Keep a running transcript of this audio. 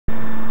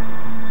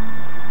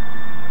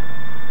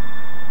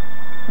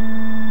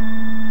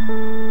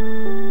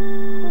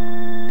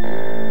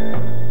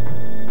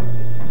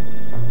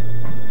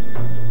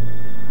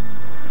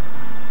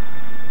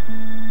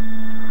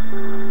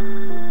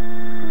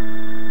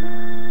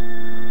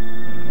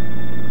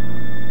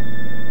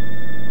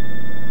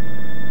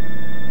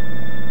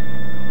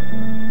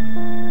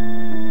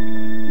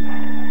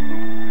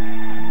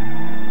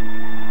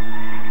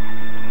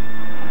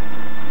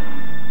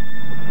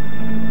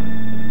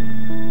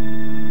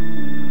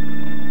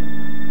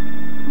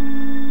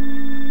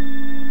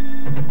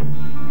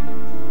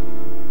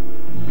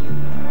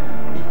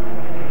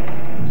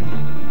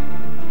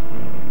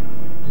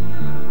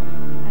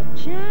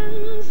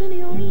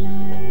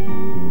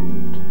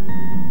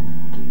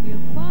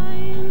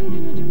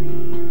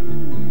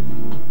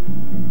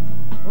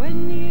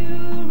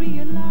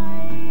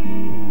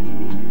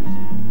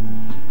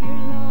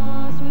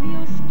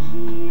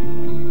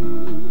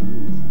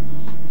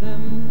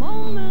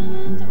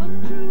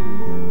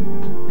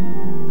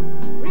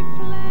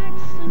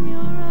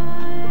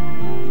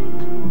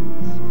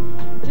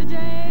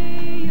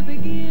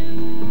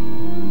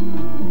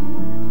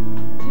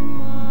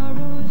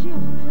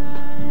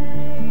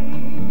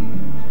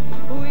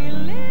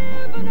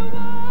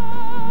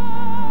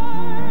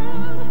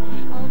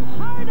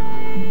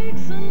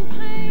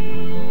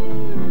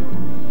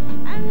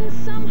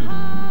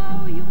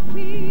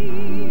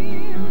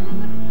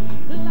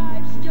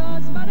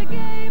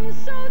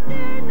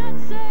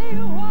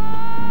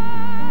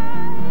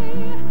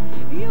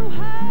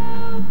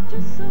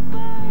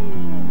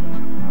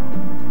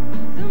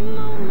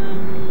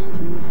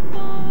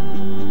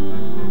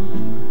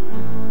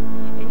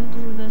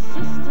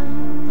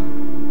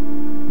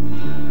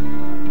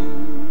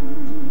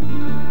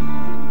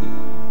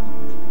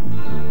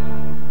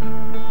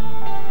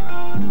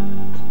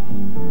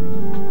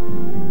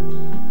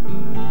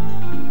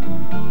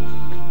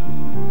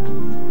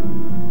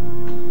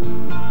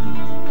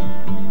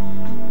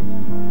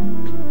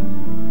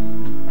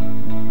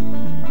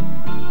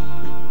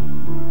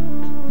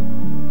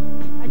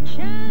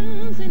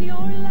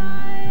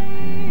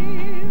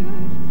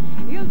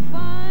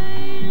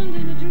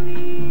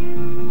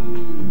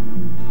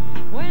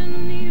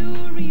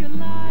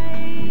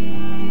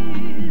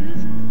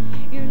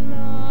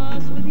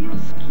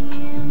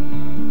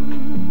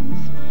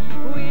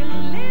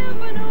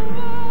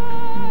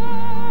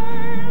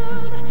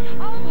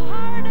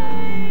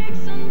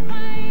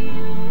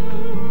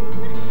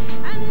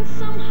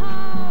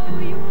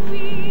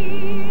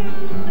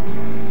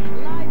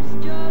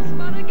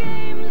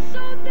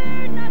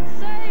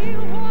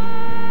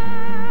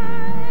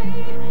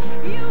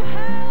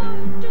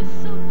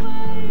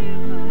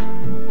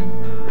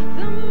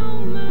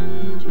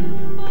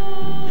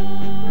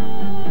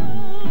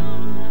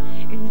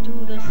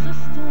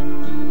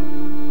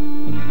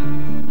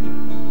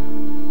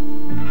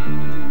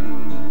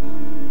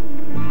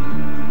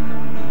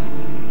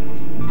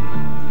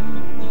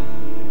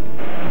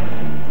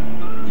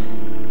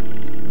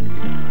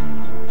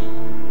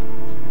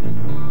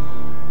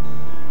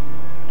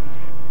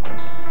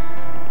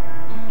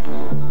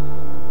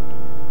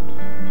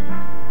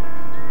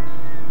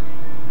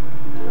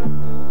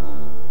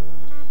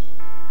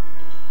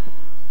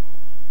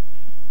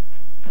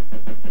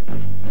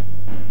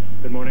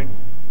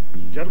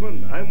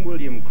Gentlemen, I'm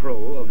William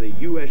Crow of the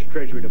U.S.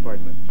 Treasury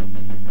Department.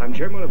 I'm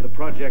chairman of the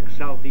Project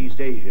Southeast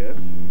Asia,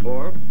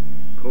 or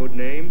code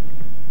name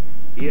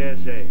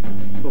ESA.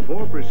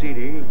 Before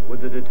proceeding with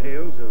the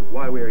details of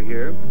why we're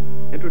here,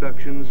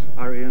 introductions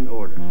are in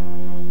order.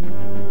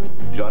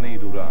 Johnny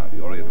Duran,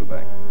 the Oriental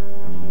Bank.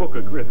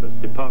 Booker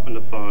Griffith, Department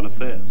of Foreign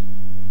Affairs.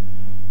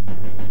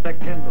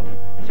 Beck Kendall,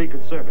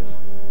 Secret Service.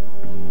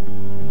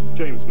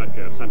 James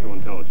Metcalf, Central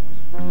Intelligence.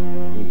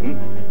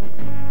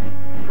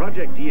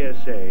 Project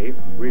ESA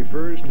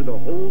refers to the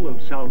whole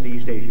of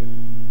Southeast Asia.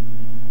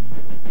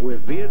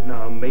 With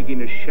Vietnam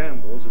making a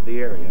shambles of the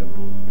area,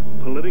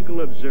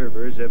 political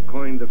observers have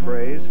coined the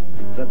phrase,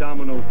 the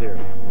domino theory.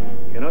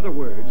 In other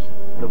words,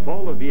 the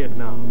fall of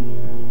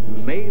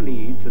Vietnam may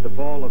lead to the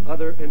fall of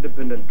other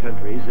independent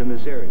countries in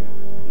this area.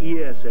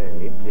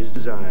 ESA is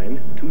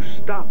designed to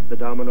stop the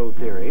domino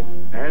theory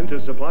and to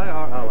supply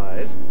our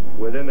allies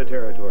within the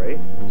territory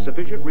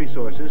sufficient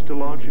resources to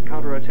launch a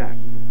counterattack.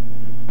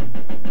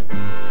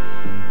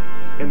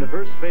 In the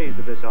first phase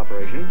of this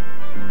operation,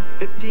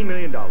 $15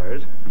 million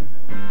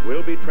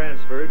will be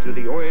transferred to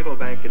the Oriental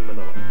Bank in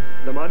Manila.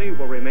 The money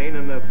will remain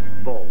in the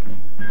vault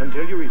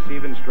until you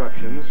receive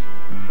instructions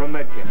from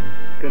Metcalf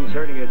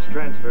concerning its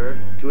transfer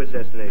to its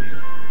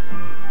destination.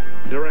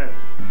 Duran,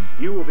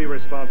 you will be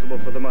responsible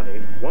for the money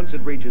once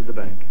it reaches the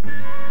bank.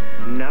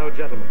 Now,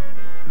 gentlemen,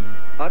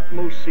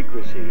 utmost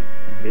secrecy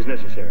is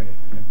necessary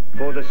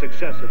for the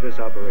success of this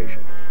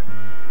operation.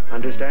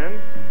 Understand?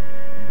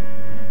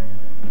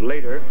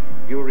 Later,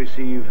 you will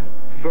receive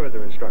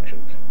further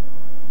instructions.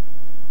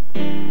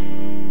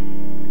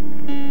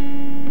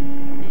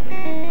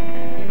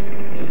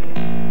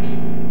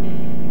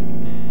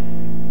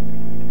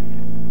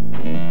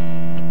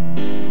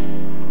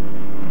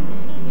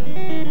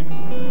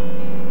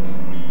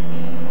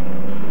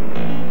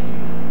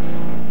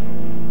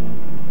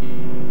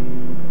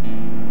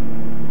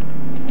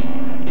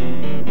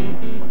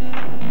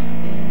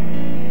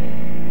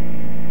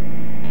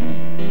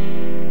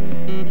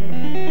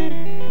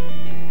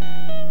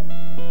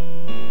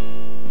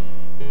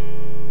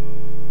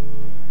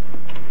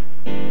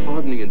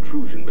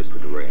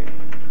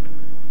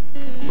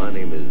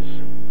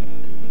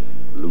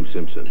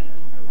 Simpson.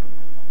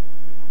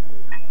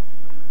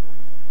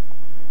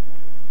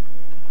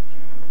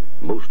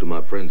 Most of my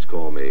friends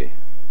call me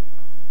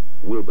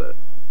Wilbur.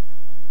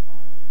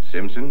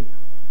 Simpson?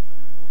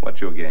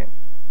 What's your game?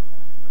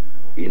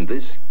 In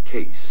this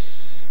case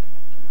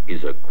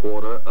is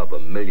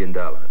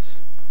 $250,000,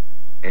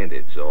 and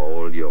it's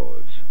all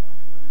yours.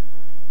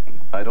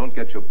 I don't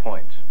get your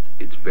point.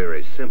 It's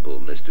very simple,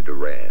 Mr.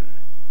 Duran.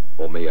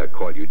 Or may I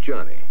call you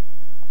Johnny?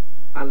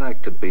 I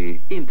like to be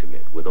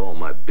intimate with all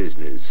my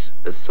business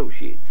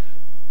associates.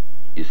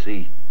 You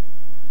see,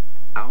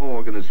 our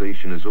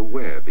organization is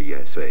aware of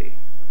ESA.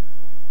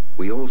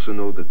 We also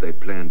know that they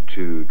plan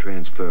to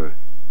transfer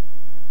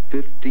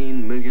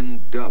 $15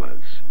 million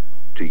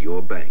to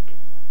your bank.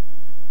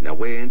 Now,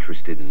 we're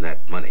interested in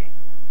that money,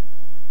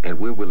 and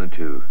we're willing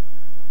to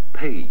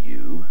pay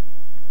you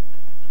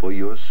for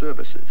your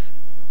services.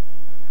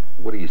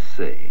 What do you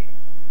say?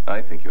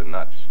 I think you're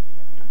nuts.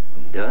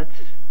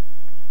 Nuts?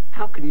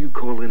 How can you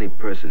call any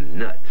person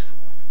nuts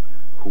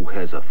who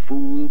has a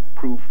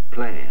foolproof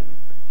plan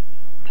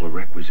for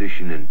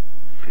requisitioning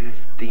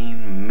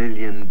 $15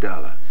 million?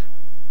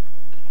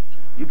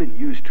 You've been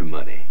used to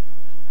money.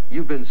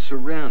 You've been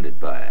surrounded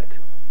by it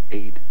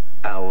 8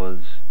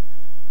 hours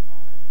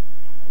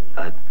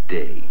a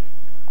day.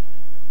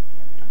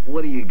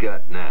 What do you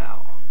got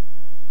now?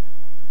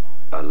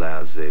 A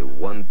lousy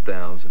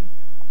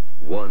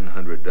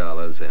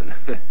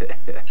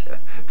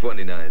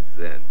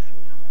 $1,100.29.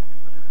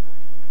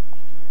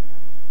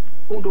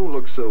 Oh, don't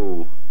look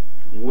so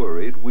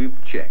worried. We've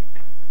checked.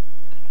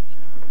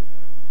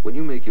 When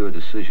you make your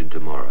decision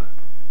tomorrow,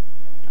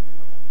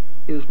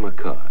 here's my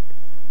card.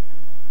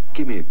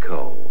 Give me a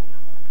call.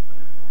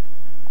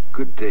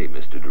 Good day,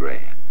 Mr.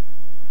 Duran.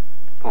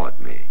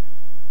 Pardon me.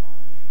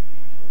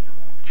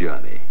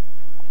 Johnny.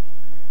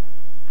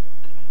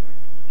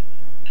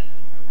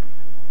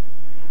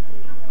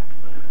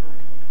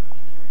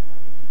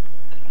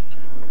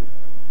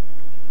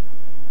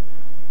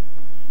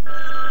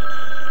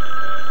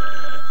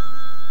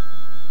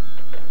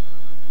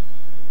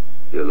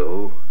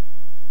 Hello?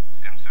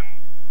 Simpson?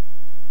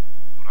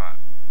 Duran.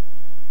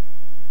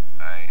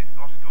 I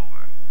thought it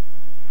over.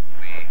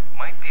 We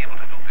might be able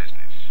to do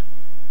business.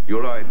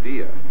 Your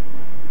idea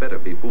better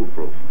be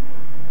foolproof.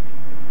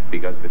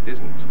 Because if it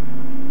isn't,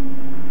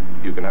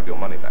 you can have your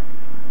money back.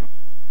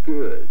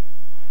 Good.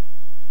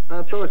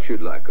 I thought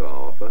you'd like our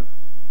offer.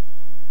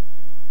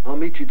 I'll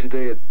meet you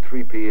today at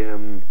 3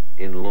 p.m.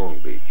 in Long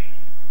Beach,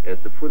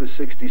 at the foot of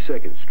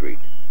 62nd Street,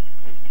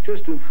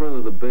 just in front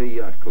of the Bay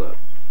Yacht Club.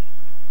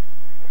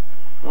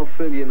 I'll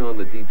fill you in on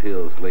the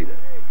details later,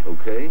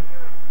 okay?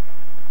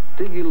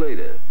 See you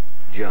later,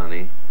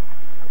 Johnny.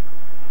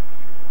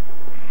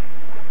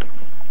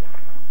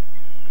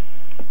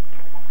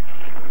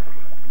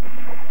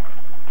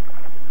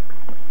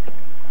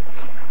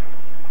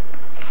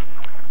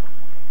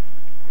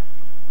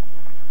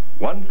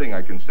 One thing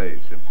I can say,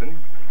 Simpson,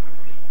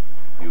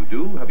 you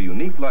do have a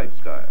unique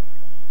lifestyle.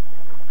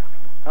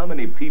 How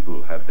many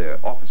people have their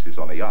offices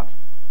on a yacht?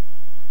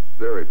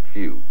 Very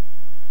few.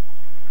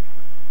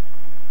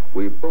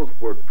 We both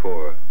work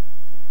for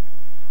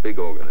big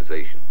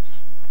organizations.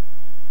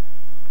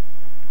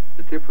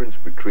 The difference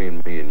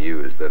between me and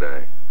you is that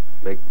I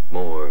make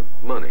more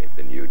money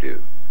than you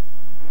do.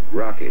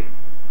 Rocky,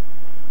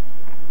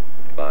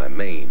 my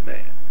main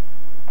man,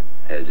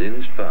 has in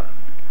his file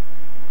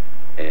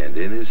and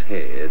in his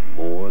head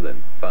more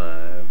than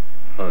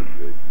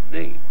 500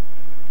 names.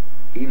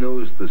 He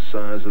knows the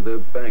size of their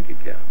bank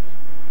accounts,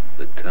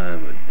 the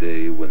time of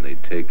day when they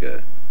take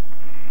a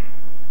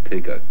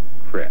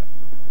crap.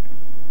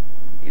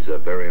 He's a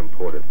very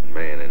important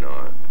man in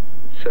our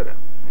setup.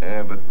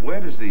 But where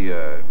does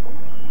the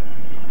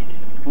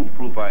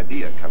foolproof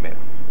idea come in?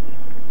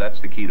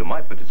 That's the key to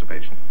my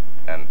participation,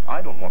 and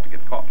I don't want to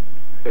get caught.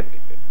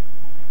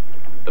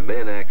 The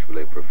men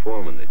actually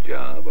performing the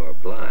job are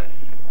blind.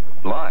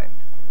 Blind?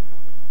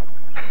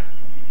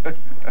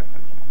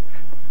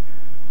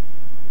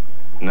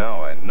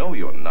 Now I know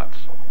you're nuts.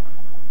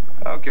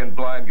 How can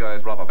blind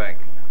guys rob a bank?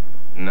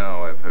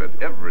 Now I've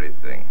heard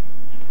everything.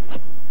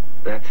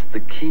 That's the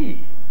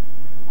key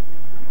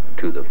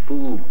to the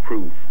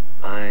foolproof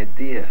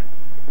idea.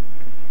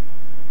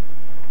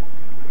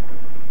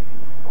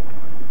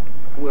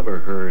 Whoever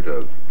heard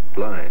of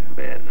blind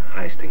men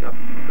heisting up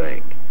a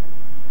bank?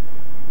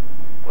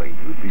 Why,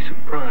 you'd be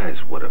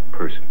surprised what a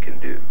person can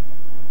do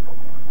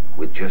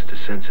with just a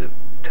sense of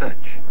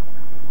touch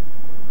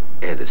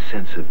and a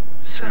sense of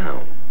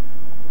sound.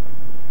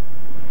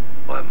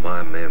 Why,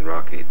 my man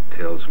Rocky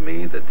tells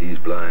me that these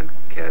blind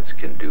cats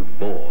can do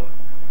more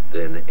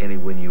than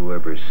anyone you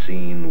ever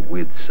seen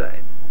with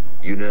sight.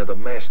 You know the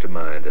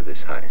mastermind of this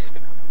heist,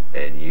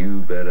 and you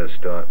better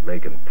start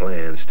making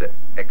plans to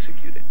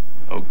execute it.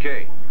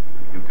 Okay,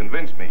 you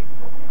convinced me.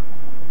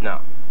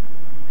 Now,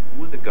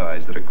 who are the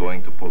guys that are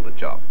going to pull the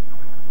job?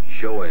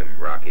 Show him,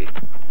 Rocky.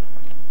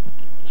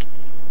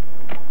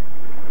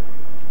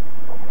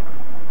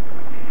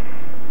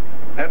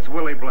 That's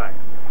Willie Black,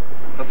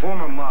 a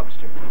former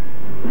mobster.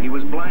 He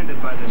was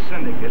blinded by the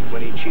syndicate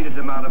when he cheated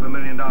them out of $1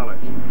 million.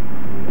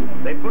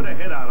 They put a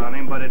hit out on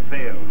him, but it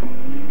failed.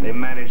 They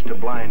managed to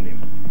blind him.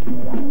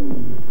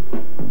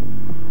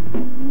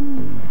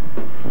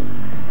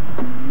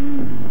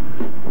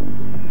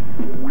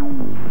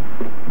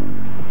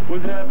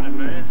 What's happening,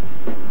 man?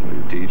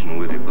 We're teaching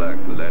Willie Black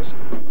the lesson.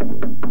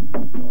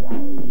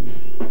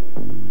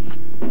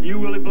 You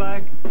Willie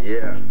Black?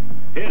 Yeah.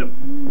 Hit him.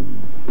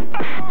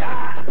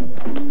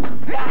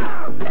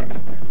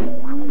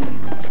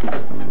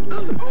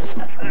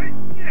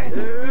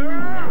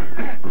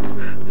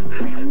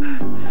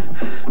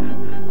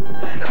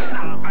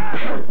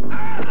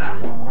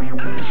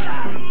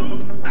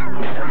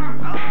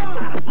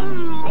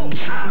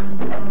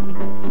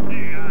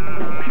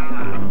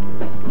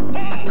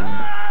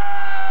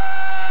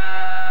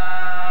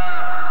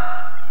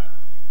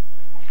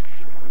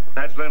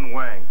 That's Lin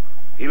Wang.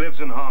 He lives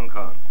in Hong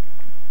Kong.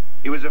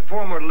 He was a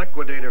former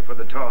liquidator for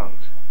the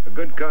Tongs, a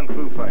good kung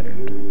fu fighter.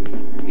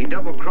 He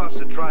double-crossed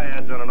the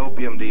triads on an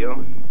opium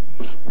deal.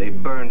 They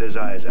burned his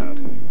eyes out.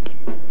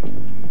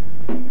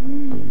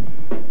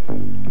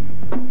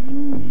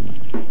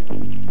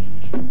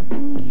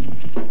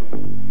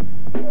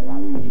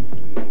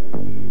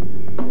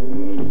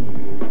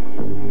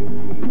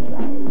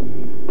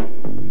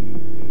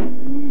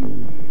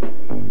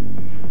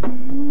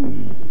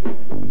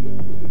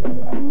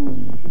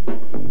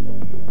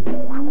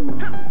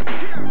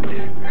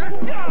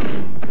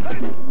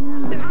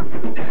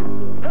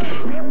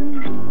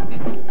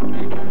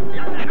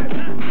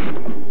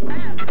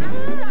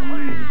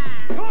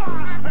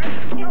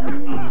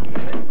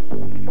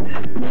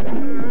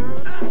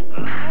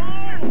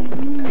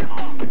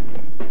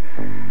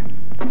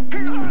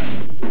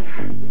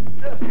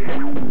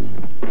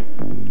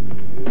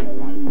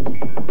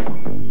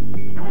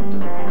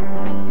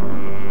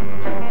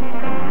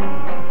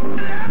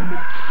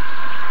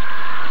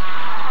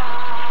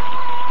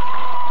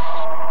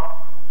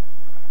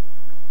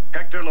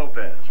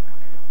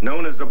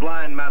 Known as the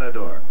Blind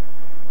Matador.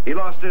 He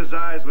lost his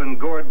eyes when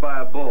gored by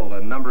a bull a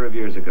number of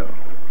years ago.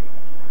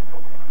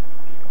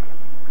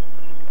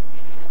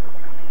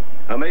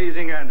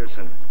 Amazing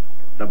Anderson,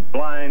 the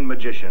blind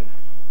magician.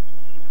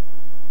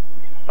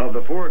 Of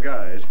the 4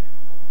 guys,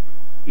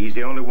 he's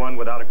the only one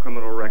without a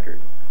criminal record.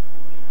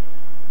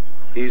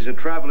 He's a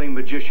traveling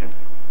magician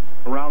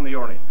around the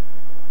Orient.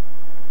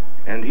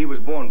 And he was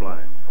born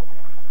blind.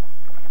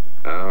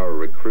 Our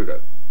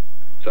recruiter,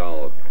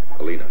 Sal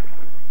Helena,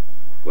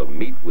 will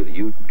meet with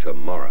you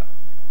tomorrow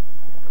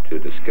to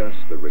discuss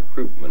the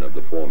recruitment of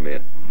the 4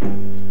 men.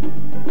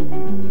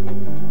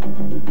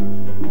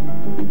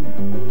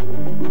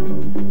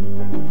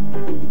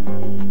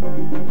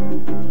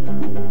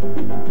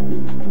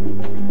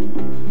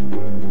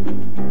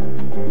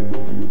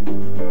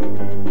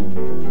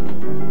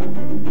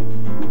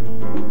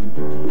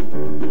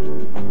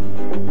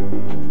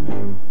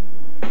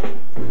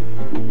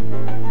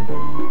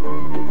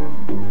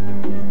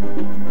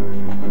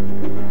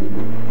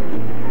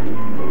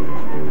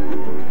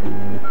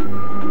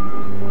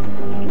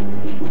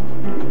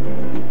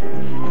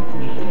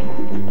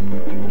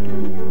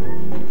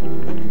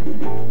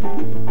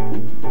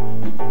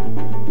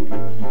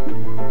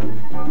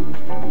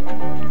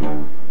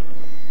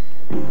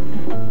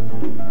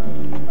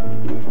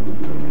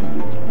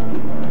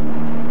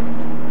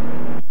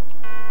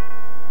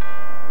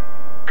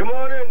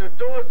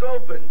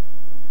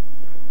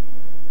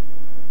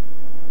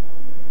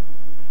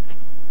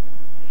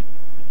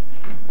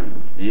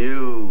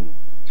 You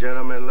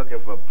gentlemen looking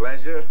for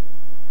pleasure?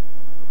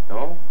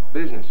 No,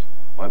 business.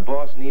 My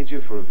boss needs you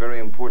for a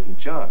very important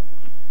job.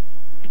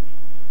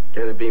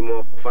 Can it be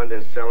more fun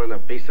than selling a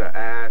piece of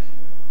ass?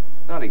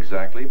 Not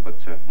exactly, but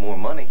more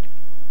money.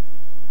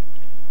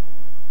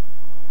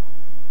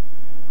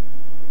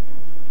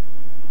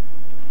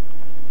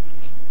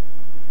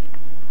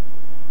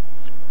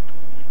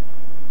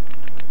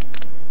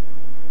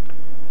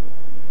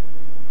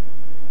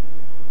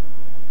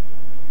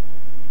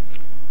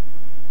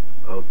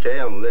 Okay,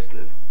 I'm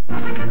listening.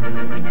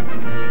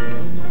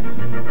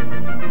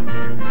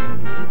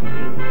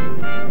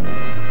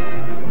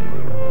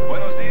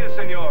 Buenos días,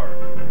 señor.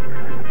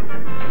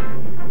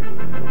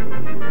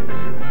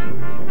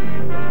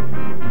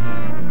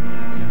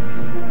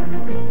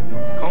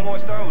 ¿Cómo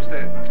está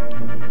usted?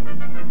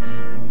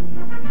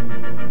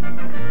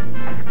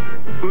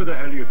 Who the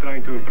hell are you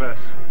trying to impress?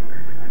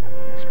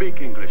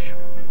 Speak English.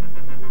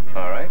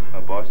 All right, my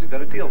boss has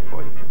got a deal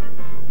for you.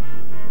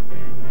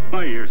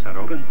 My ears are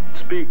open.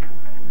 Speak.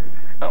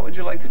 How would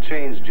you like to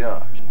change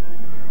jobs?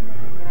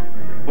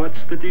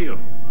 What's the deal?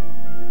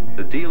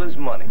 The deal is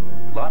money.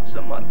 Lots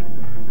of money.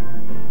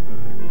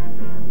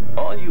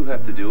 All you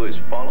have to do is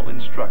follow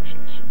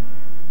instructions.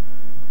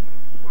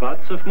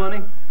 Lots of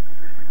money?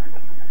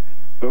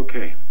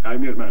 Okay,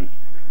 I'm your man.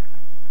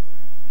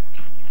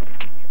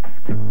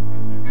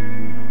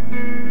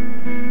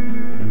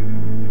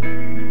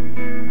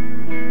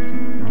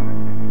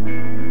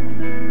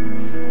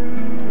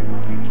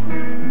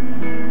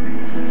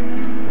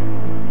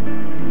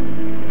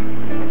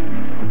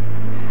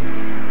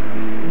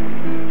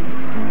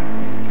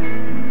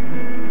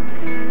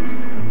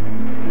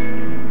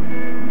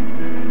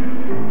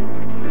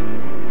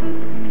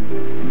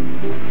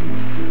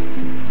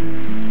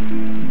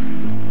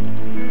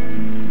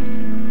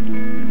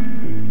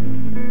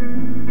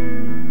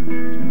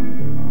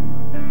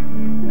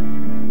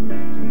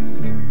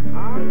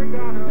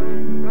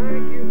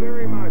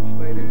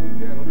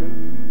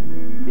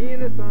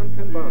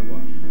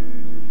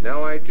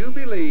 Now, I do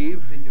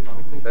believe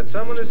that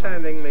someone is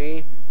handing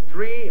me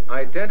 3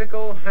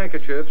 identical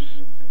handkerchiefs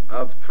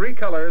of 3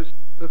 colors,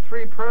 the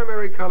 3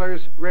 primary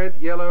colors, red,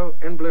 yellow,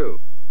 and blue.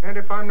 And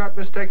if I'm not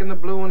mistaken, the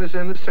blue one is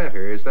in the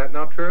center. Is that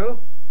not true?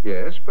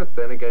 Yes, but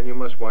then again, you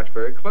must watch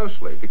very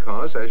closely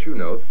because, as you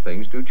know,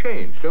 things do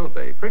change, don't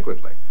they,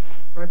 frequently?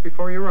 Right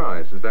before your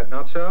eyes, is that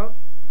not so?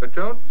 But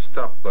don't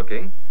stop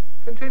looking.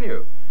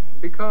 Continue,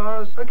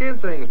 because, again,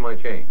 things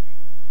might change.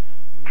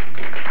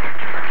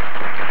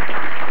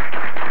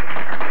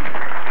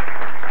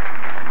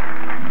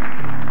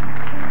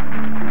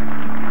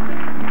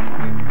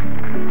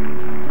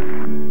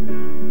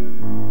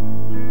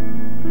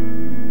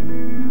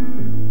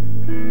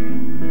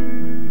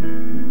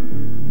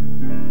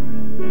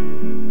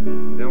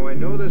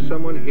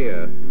 Someone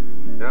here.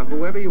 Now,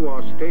 whoever you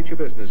are, state your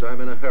business.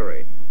 I'm in a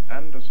hurry.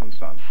 Anderson,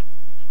 son.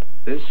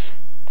 This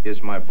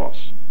is my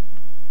boss.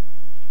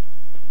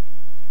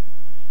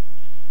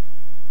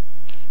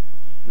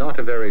 Not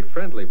a very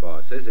friendly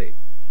boss, is he?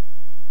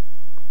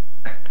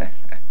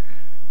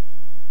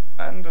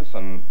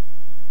 Anderson,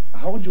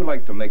 how would you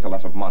like to make a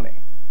lot of money?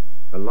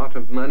 A lot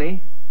of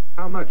money?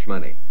 How much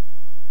money?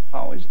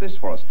 How is this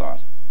for a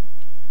start?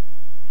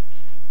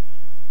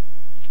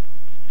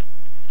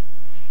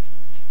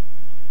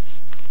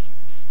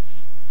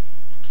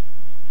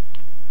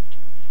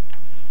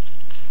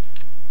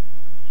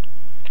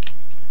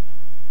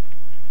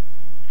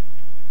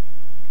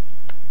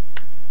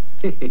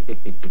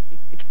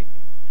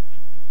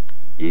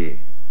 Yeah.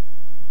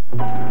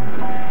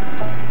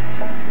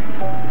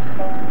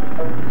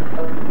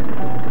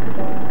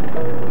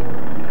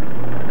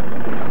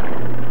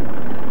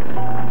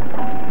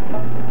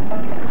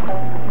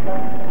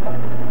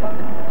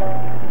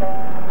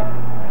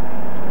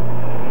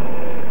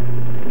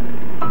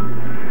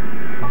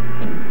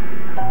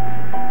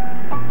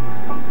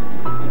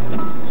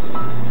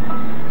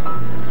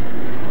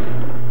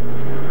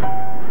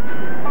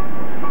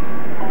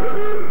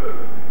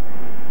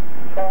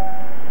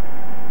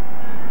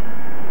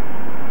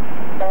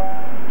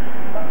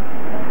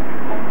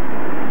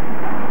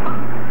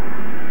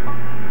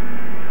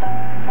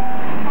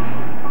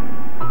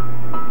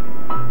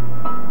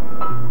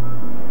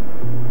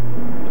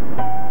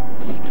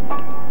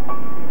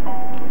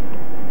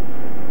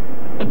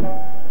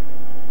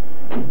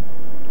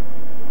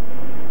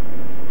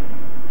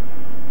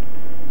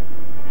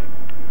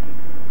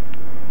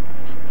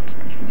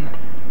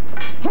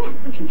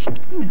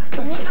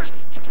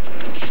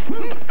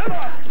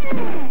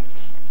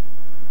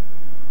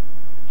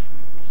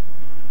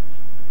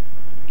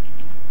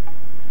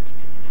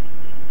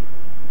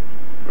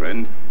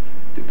 Friend,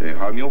 did they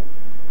harm you?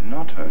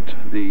 Not hurt.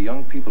 The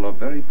young people are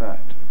very bad.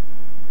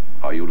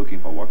 Are you looking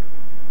for work?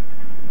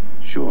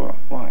 Sure,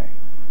 why?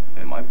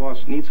 And my boss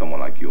needs someone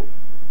like you.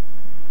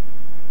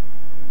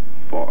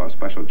 For a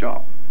special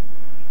job.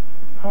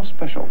 How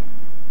special?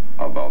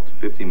 About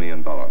 $50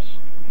 million.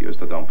 Here's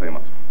the down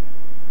payment.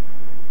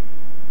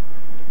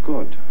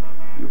 Good.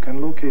 You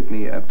can locate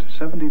me at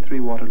 73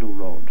 Waterloo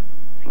Road,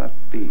 flat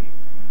B.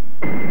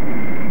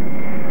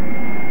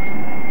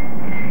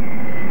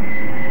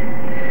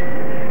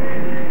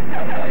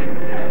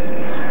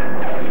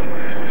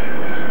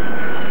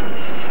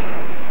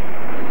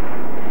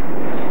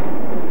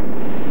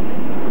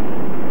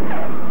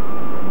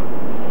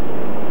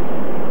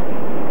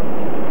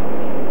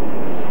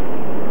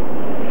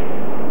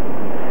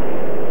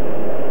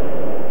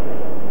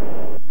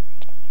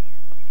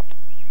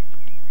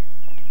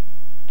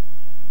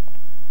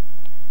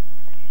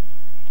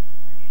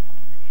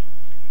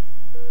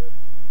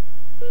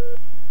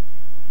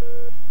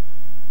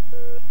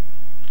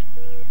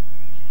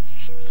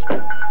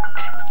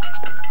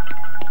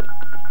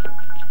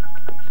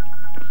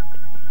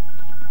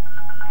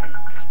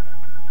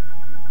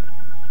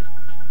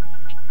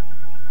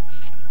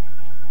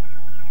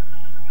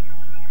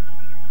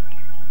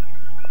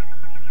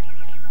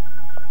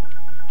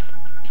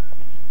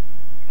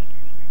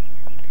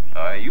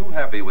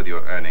 happy with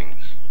your earnings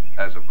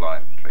as a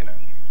blind trainer?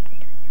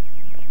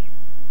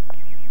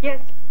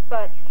 Yes,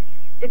 but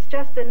it's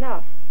just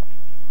enough.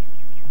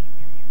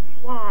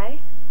 Why?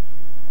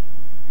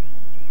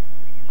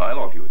 I'll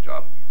offer you a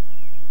job,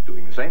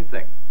 doing the same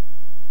thing.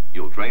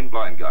 You'll train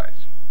blind guys.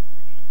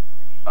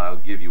 I'll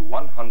give you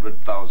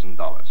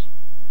 $100,000.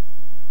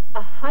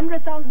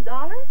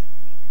 $100,000?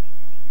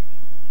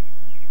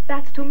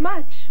 That's too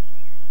much.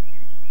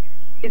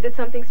 Is it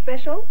something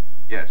special?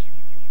 Yes,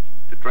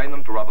 to train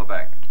them to rob a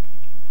bank.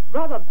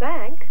 Rob a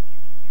bank?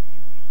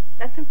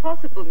 That's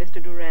impossible,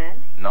 Mr.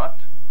 Duran. Not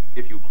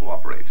if you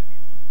cooperate.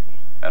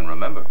 And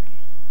remember,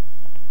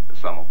 the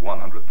sum of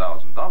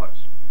 $100,000.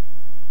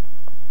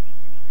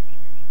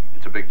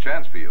 It's a big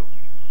chance for you.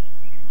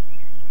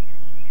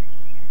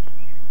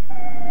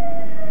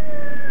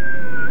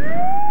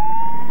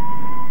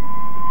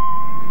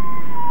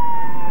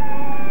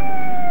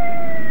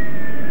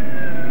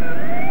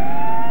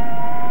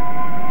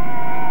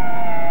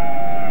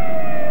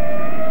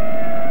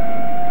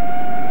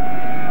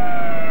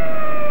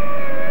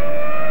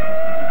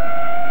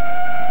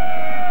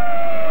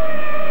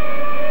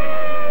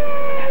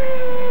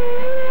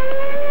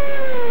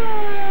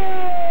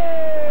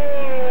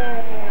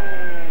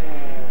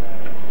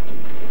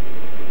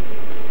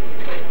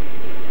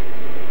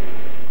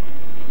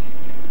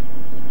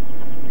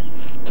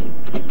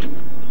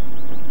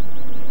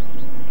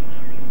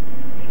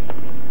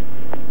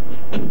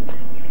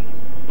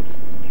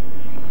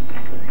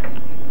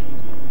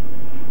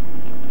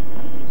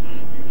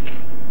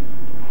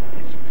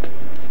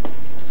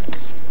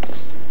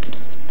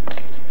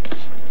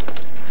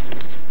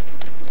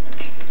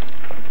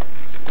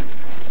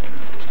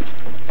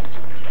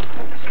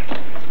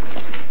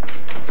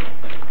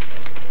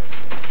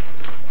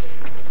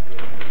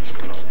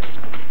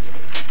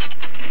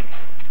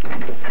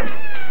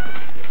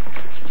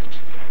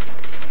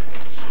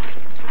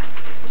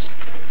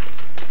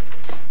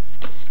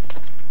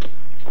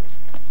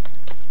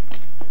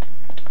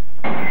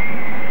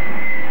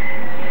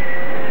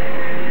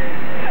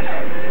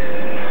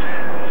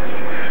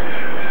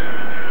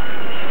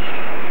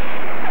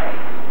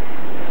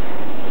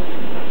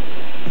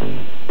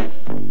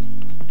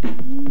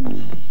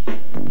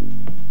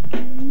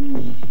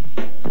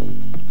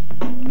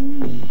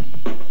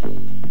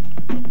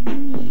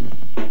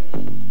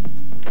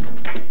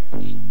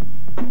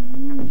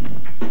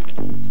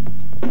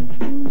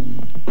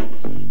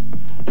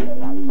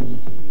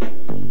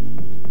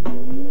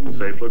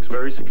 Looks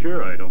very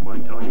secure. I don't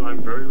mind telling you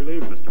I'm very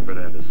relieved, Mr.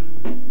 Fernandez.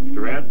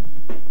 Duran?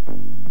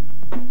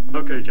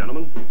 Okay,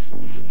 gentlemen.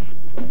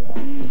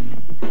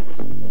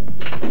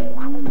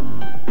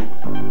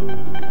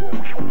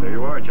 There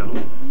you are,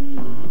 gentlemen.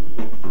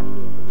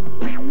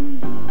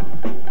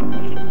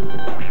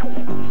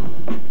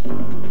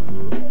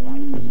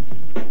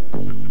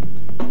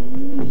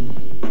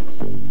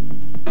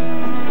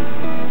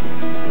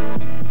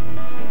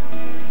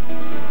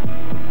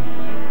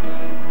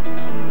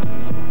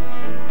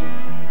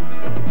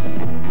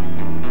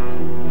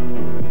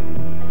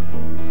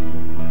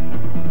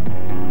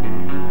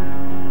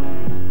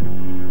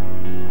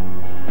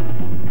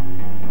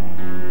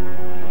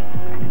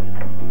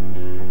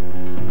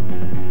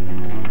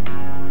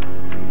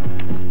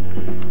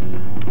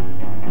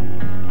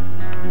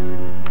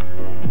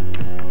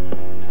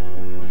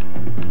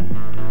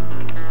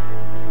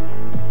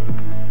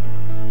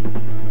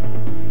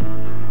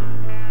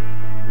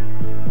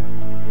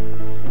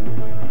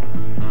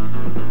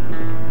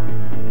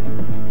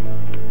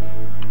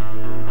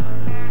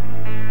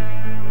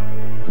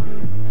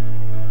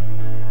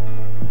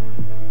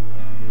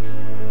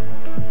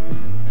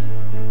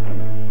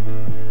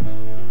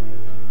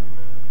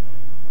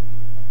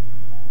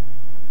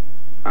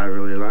 I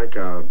really like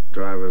our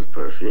driver's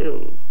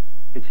perfume.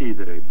 It's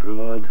either a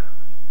broad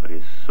or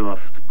a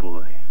soft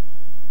boy.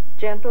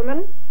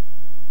 Gentlemen,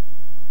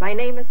 my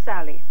name is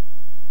Sally.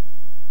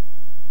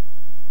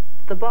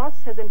 The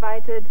boss has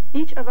invited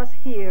each of us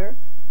here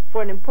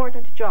for an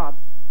important job.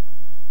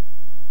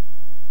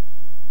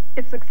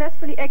 If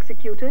successfully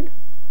executed,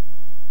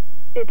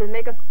 it'll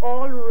make us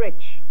all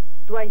rich.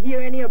 Do I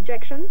hear any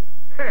objections?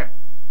 Huh.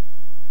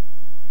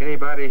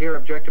 Anybody here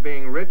object to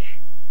being rich?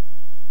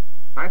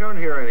 I don't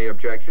hear any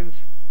objections.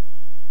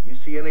 You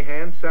see any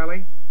hands,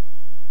 Sally?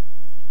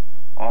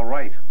 All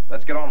right,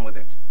 let's get on with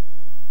it.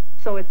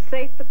 So it's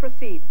safe to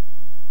proceed.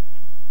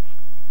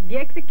 The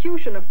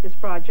execution of this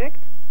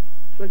project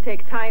will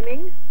take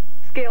timing,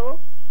 skill,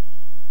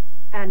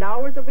 and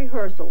hours of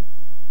rehearsal.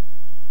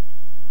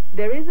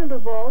 There is in the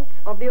vault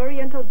of the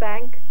Oriental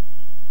Bank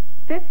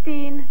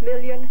 $15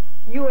 million.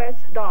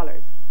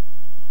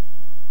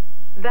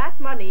 That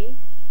money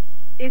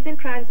is in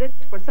transit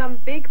for some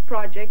big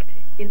project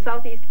in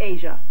Southeast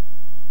Asia.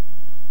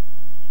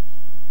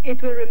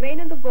 It will remain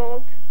in the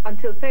vault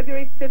until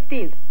February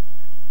 15th,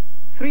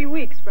 3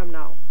 weeks from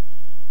now.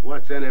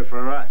 What's in it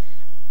for us?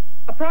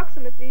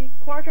 Approximately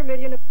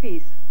 $250,000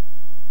 apiece.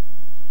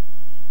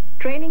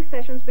 Training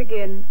sessions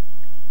begin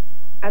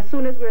as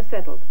soon as we're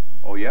settled.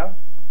 Oh, yeah?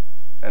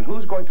 And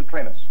who's going to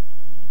train us?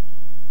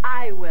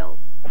 I will.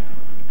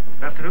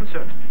 Afternoon,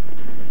 sir.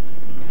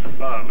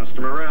 Ah, Mr.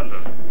 Miranda.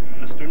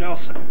 Mr.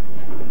 Nelson.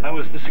 How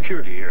is the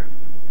security here?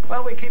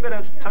 Well, we keep it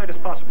as tight as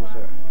possible,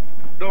 sir.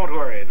 Don't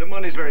worry, the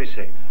money's very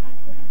safe.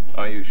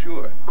 Are you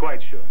sure?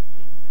 Quite sure.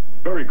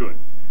 Very good.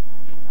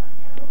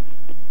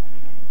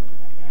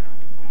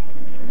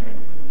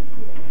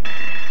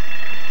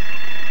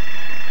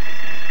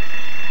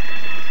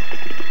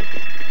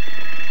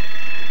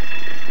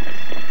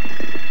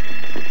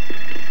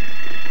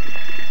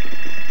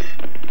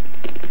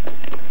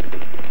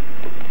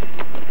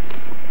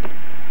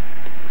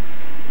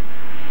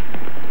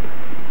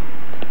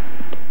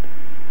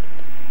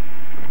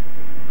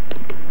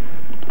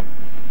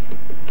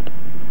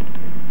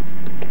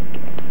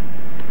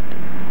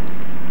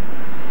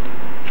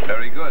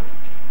 Very good.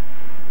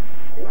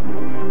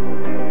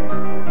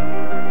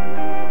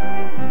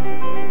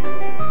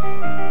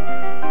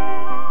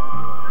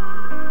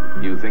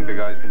 You think the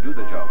guys can do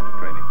the job with the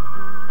training?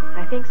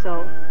 I think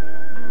so.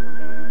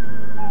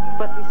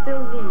 But we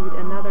still need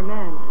another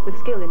man with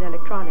skill in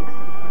electronics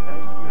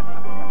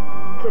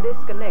to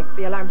disconnect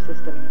the alarm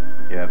system.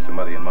 You have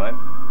somebody in mind?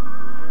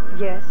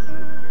 Yes.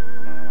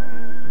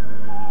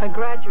 A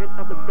graduate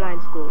of the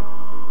blind school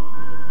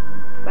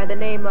by the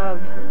name of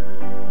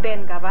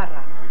Ben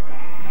Gavarra.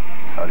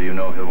 How do you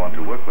know he'll want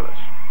to work with us?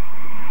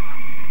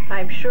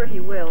 I'm sure he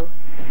will.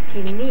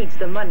 He needs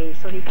the money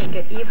so he can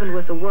get even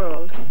with the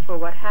world for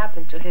what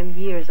happened to him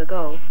years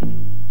ago.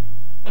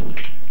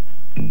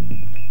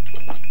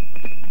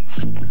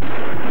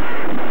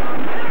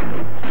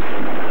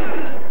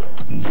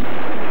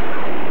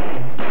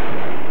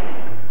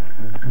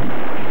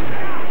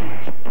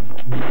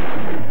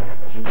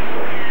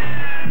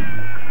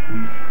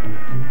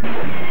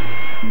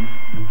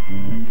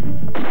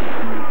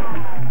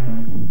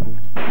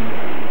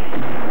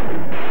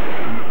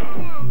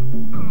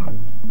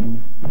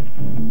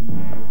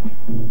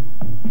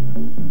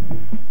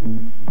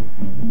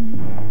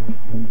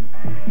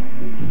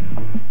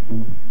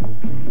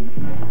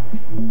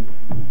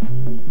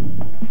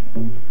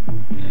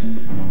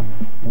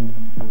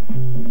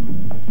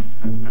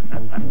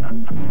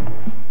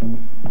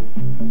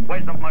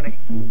 Where's the money?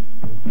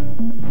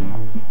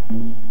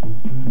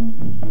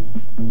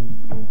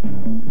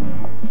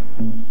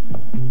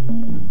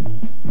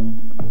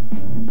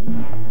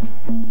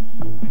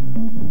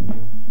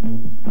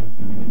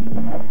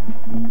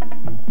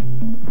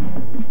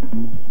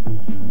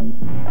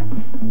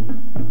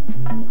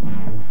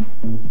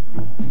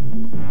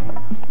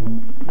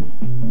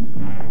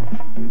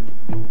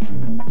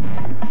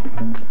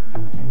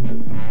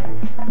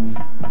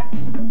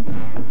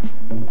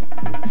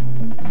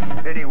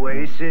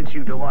 Anyway, since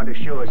you don't want to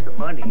show us the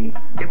money,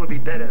 it would be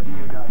better if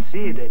you not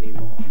see it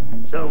anymore.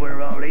 So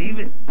we're all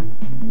even.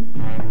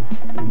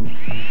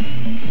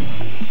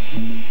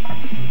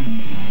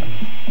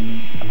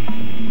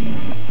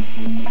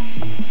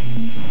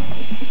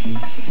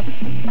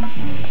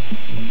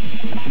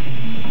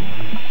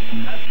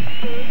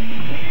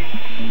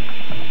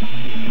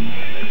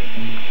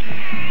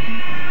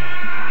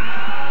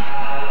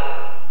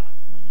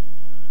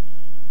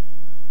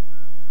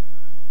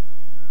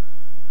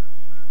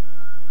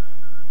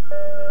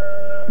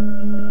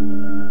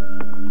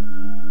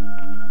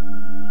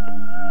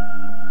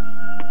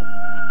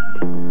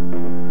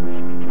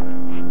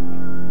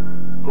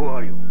 Who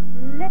are you?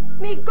 Let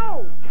me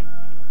go!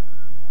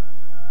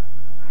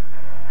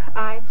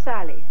 I'm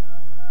Sally.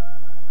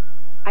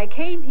 I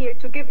came here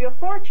to give you a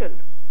fortune.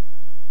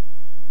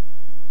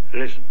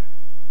 Listen,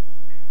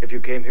 if you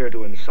came here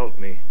to insult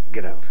me,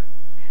 get out.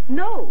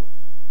 No,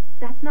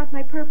 that's not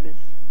my purpose.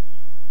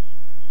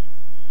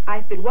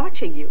 I've been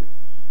watching you.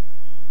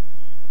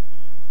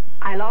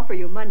 I'll offer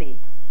you money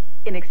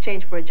in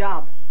exchange for a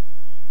job.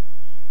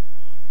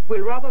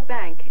 We'll rob a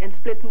bank and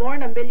split more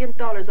than $1 million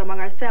among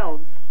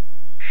ourselves.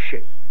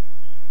 Shit.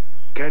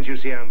 Can't you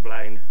see I'm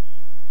blind?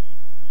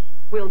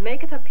 We'll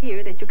make it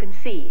appear that you can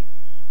see.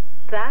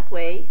 That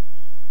way,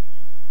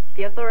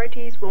 the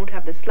authorities won't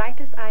have the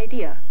slightest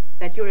idea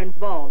that you're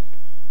involved.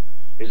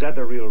 Is that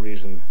the real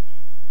reason?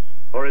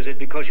 Or is it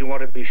because you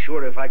want to be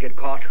sure if I get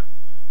caught,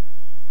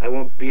 I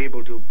won't be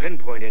able to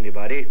pinpoint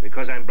anybody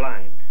because I'm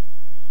blind?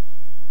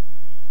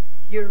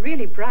 You're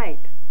really bright.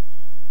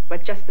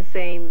 But just the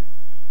same,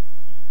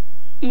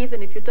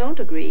 even if you don't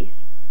agree,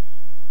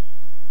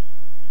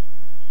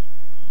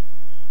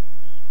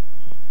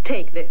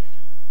 take this.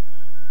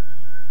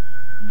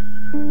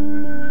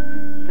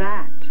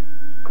 That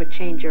could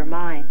change your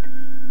mind.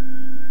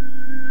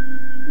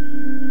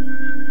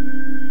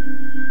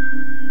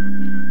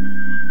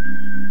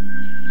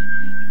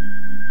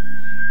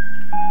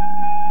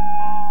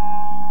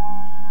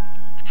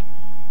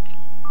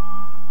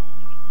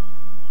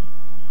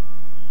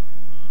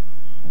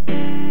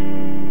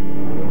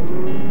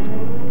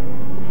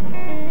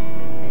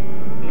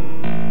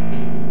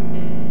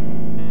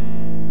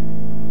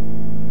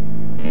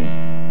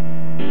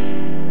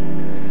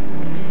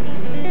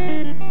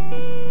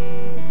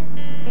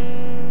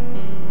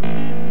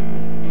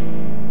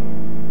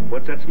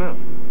 What's that smell?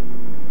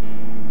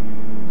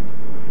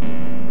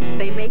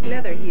 They make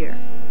leather here.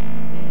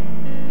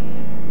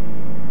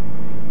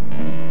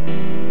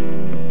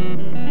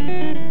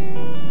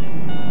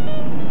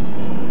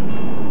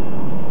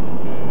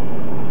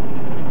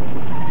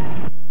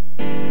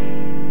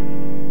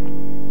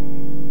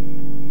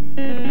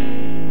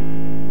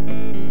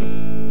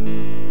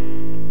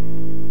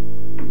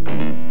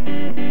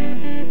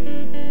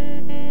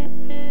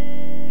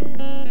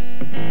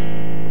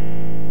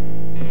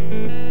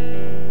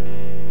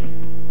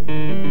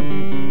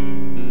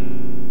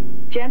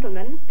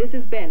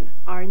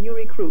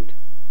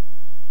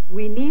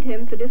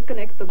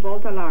 disconnect the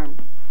vault alarm.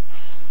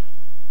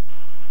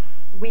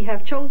 We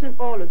have chosen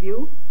all of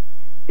you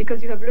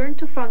because you have learned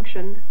to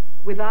function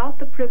without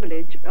the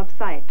privilege of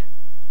sight.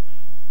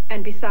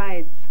 And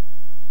besides,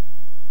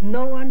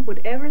 no one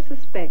would ever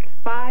suspect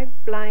 5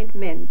 blind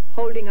men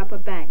holding up a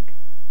bank.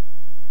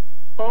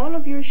 All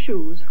of your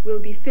shoes will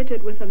be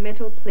fitted with a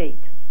metal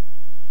plate.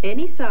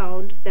 Any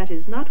sound that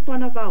is not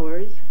one of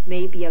ours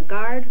may be a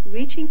guard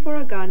reaching for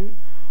a gun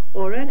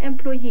or an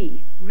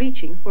employee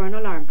reaching for an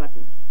alarm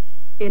button.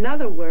 In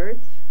other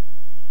words,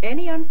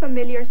 any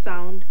unfamiliar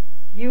sound,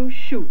 you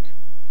shoot.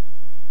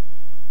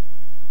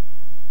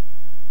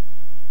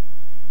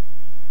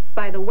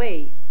 By the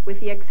way, with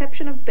the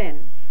exception of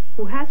Ben,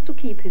 who has to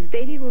keep his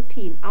daily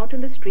routine out in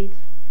the streets,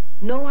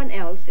 no one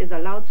else is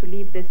allowed to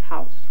leave this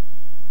house.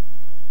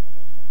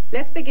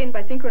 Let's begin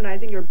by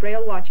synchronizing your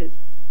Braille watches.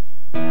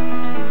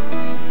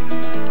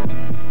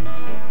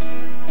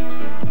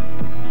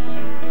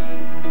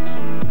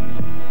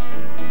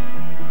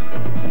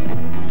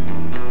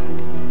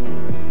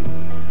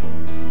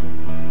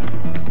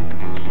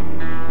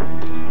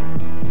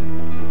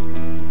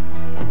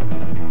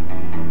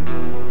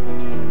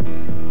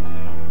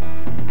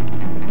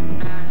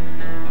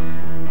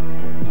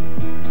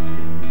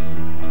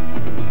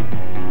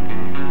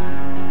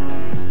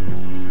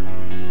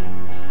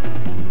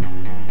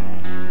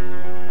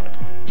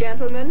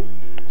 Gentlemen,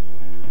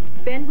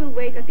 Ben will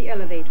wait at the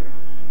elevator.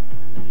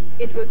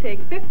 It will take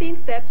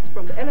 15 steps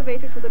from the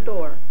elevator to the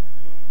door.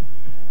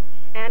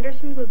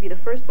 Anderson will be the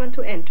first one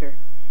to enter.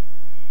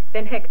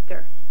 Then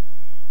Hector.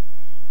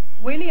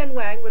 Willie and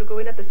Wang will go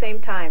in at the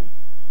same time.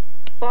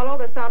 Follow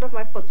the sound of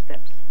my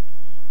footsteps.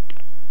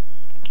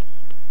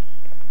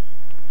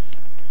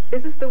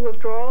 This is the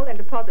withdrawal and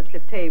deposit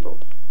slip table.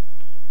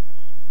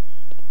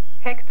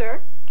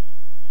 Hector,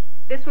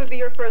 this will be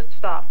your first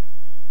stop.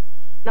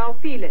 Now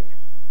feel it.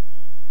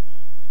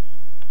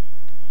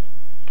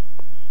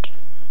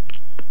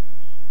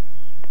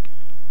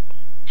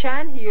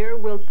 Chan here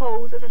will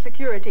pose as a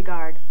security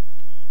guard.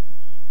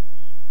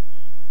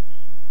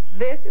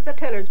 This is a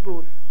teller's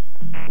booth.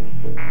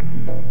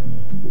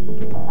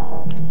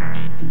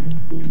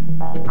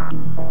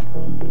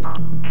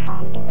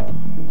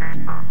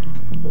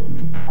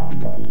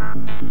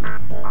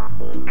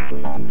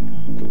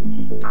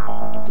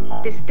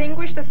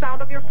 Distinguish the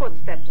sound of your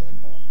footsteps.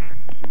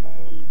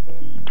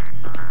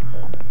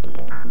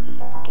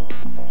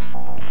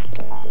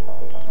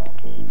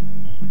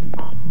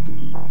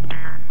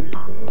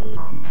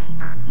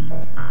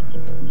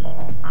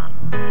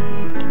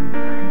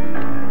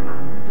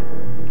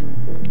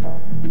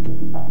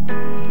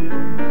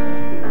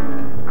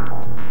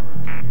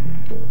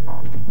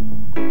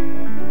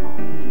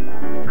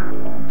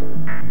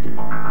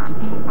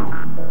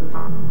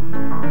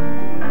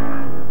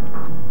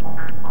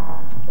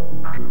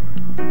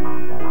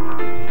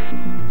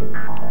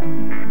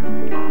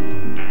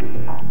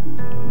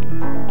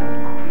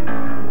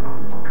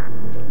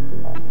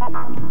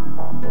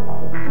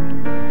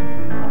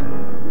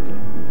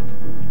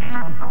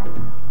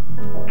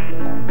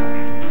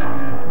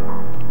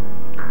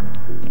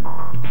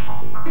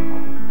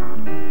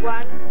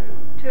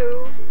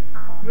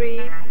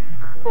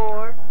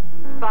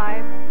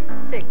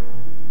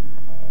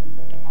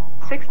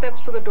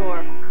 To the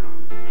door.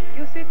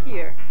 You sit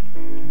here.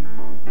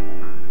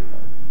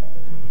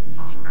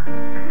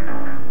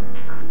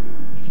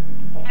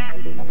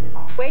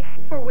 Wait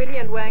for Willie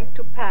and Wang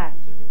to pass.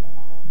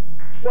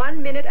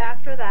 1 minute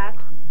after that,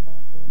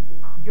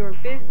 your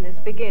business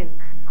begins.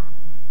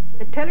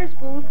 The teller's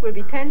booth will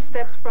be 10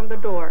 steps from the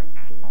door.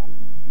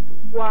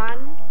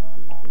 1,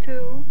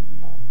 2,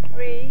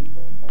 3,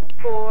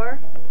 4,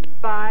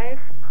 5,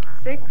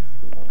 6,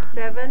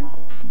 7,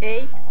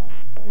 8,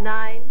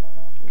 9,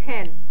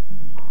 10.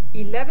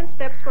 11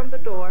 steps from the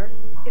door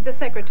is the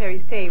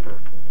secretary's table.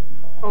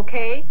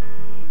 Okay?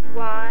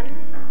 1,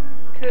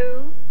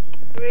 2,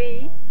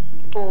 3,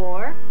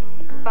 4,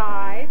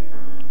 5,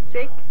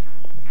 6,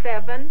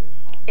 7,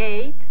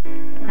 8,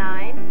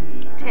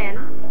 9,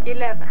 10,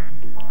 11.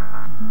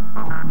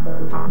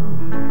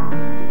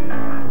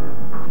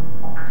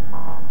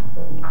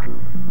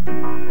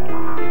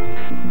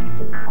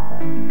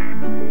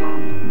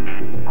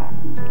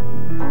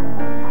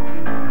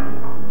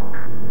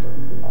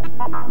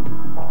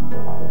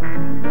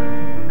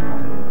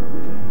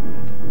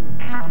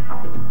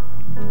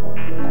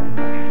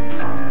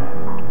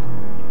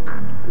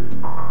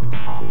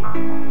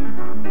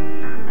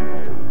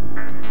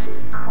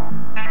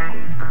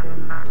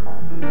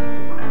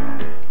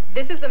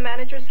 This is the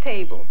manager's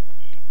table.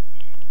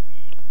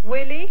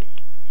 Willie,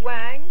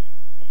 Wang,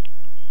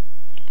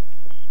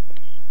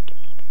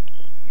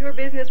 your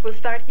business will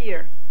start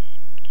here.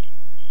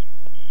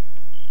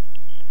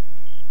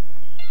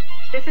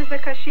 This is the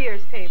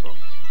cashier's table.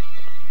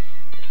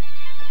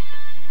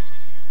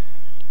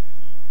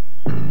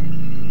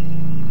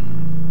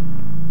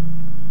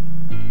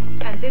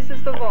 And this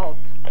is the vault.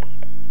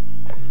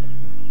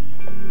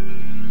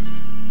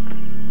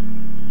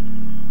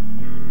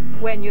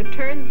 When you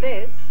turn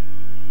this,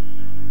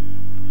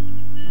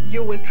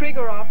 you will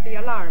trigger off the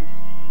alarm.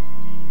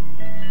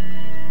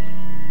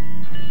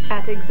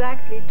 At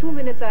exactly 2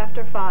 minutes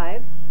after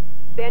 5,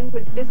 Ben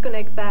will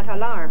disconnect that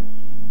alarm.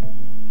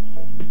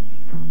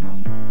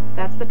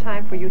 That's the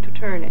time for you to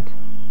turn it.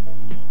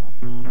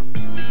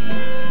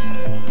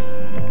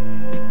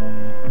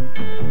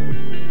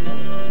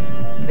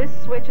 This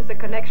switch is a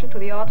connection to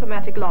the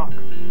automatic lock.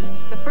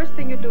 The first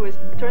thing you do is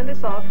turn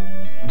this off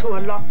to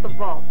unlock the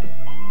vault.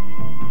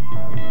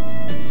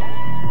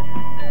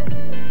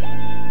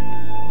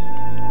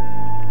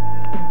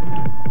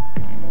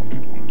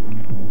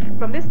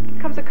 From this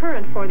comes a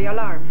current for the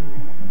alarm.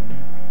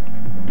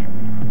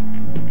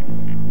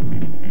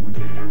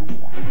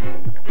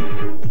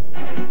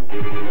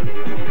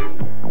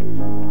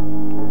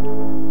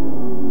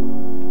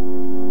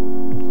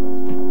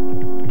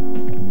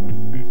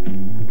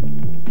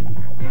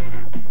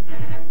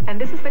 And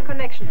this is the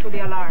connection to the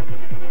alarm.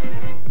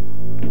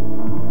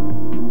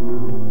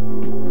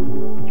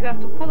 You have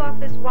to pull off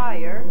this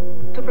wire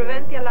to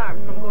prevent the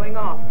alarm from going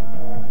off.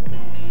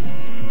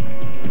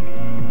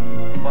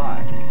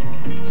 5,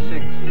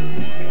 6,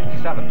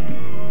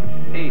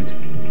 7,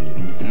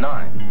 8,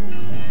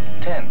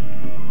 9,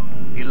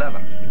 10,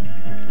 11.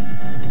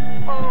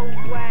 Oh,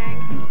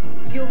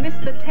 Wang, you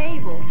missed the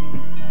table.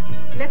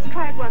 Let's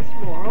try it once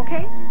more,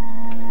 okay?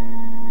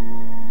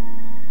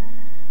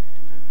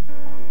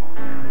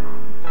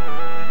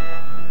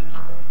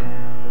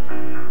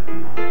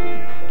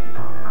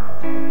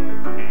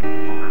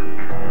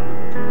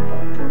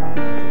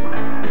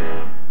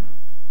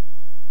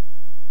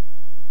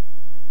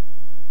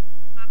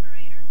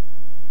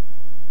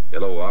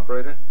 Hello,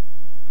 operator.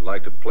 I'd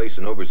like to place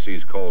an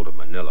overseas call to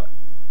Manila.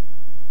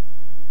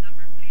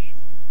 Number, please.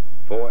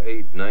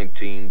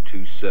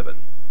 481927.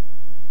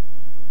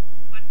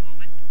 One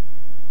moment.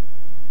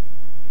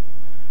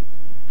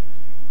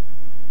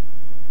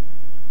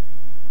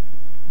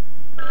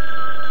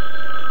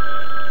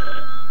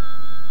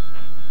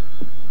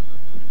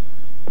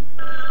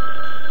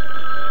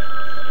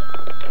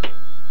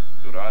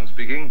 Duran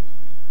speaking.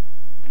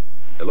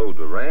 Hello,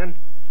 Duran.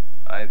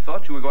 I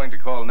thought you were going to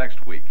call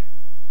next week.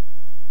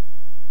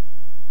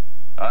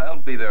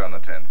 I'll be there on the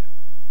 10th.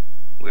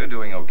 We're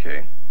doing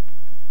okay.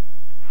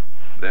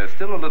 They're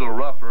still a little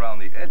rough around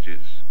the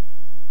edges,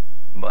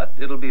 but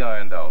it'll be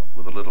ironed out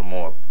with a little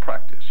more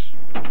practice.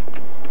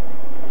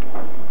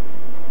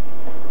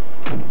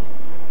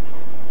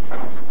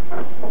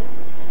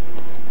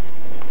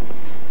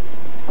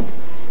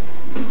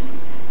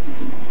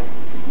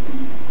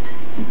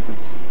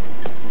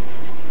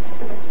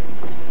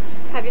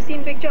 Have you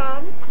seen Big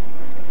John?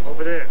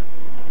 Over there.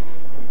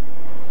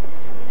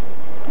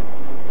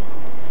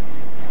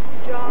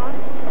 John?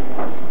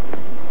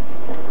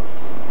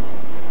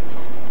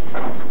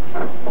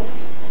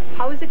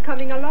 How is it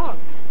coming along?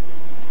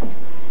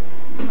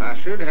 I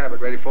should have it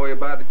ready for you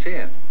by the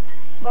 10th.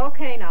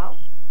 Okay, now.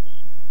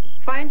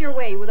 Find your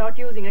way without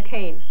using a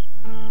cane.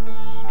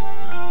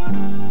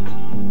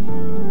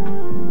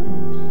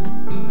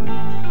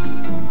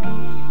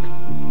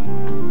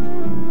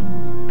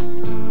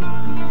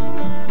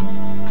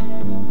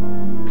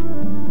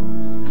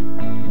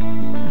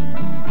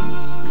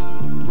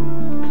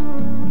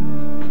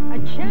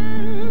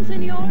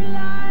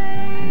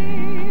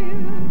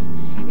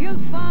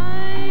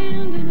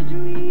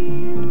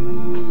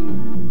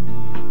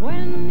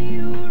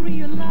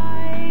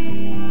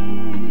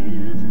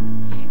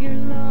 You're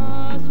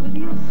lost with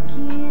your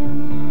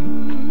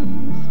skin.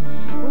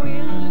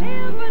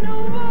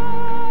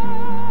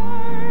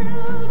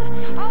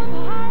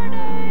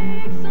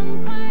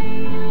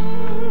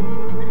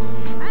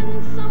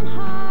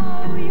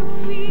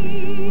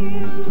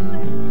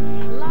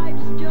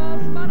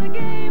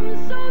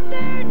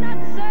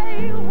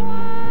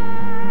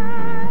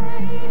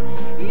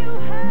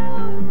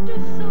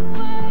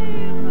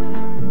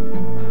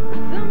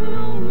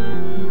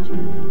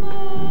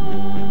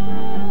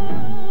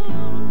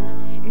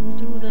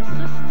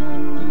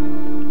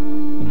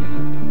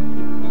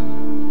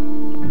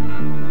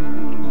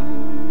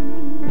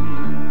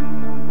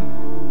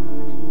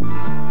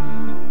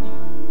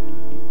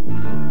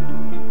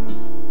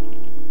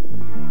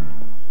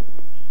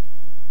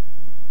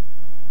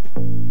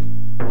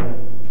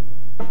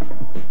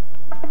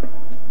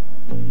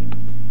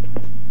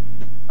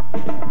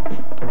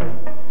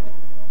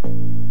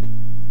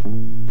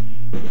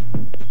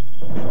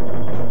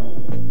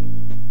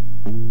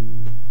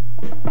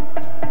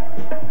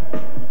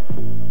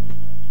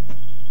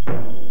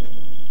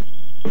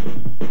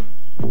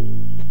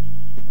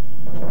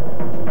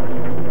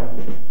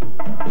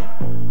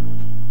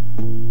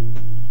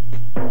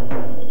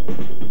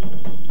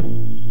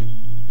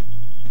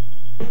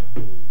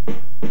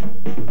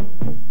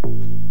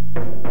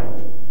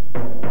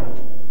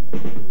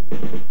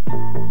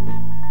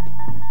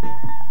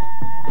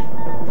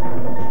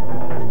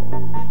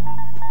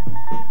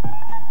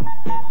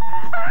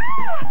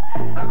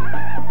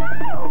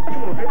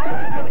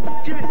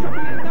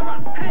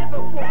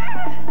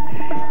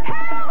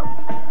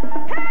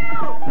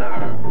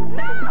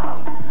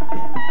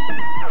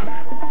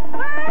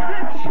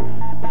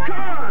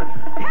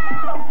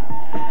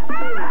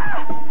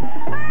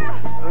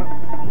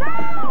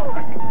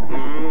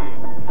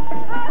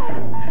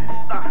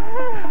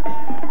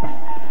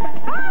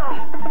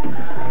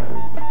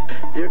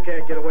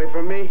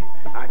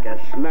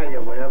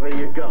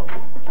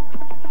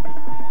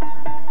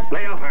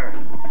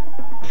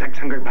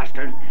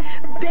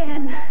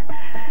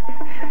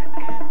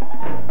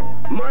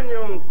 Mind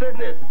your own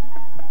business.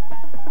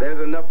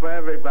 There's enough for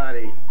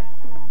everybody.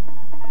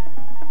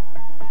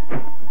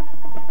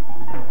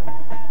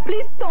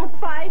 Please don't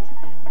fight.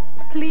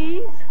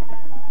 Please.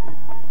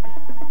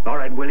 All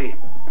right, Willie.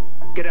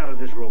 Get out of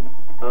this room.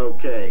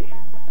 Okay.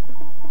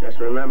 Just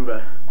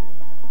remember,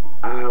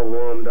 I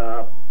warmed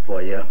up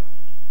for you.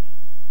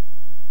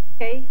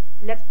 Okay,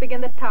 let's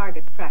begin the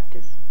target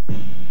practice.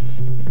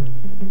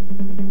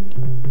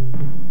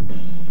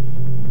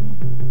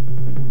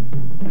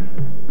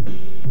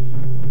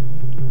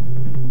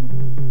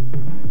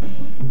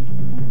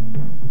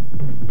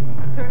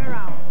 Turn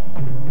around.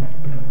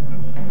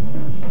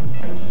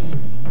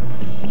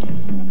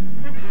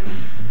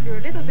 You're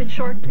a little bit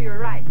short to your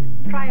right.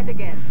 Try it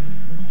again.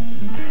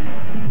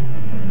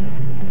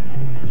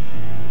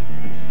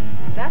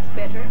 That's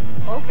better.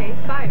 Okay,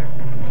 fire.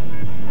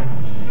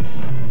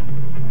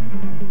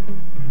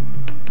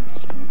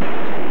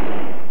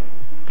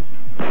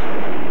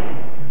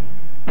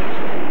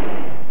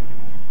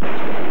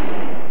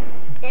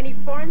 Any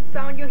foreign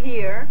sound you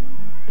hear,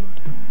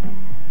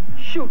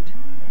 shoot.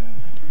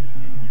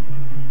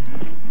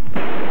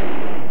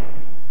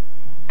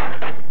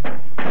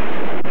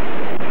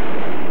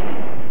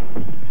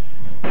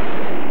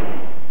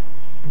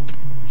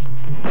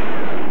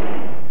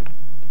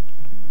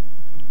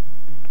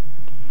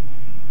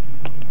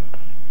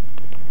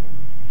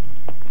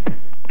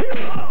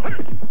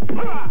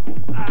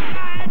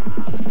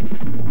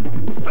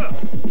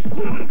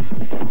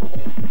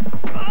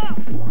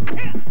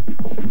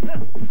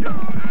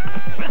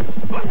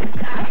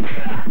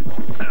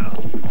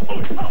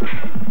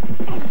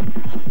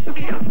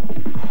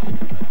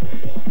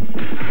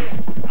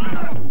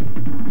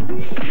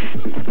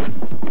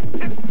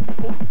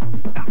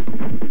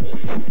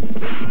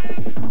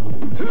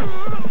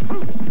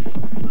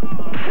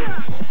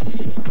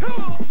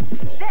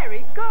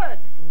 Very good.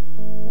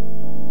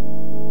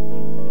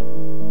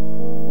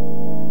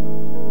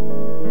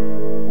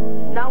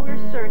 Now we're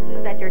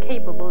certain that you're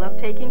capable of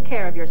taking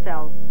care of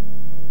yourselves.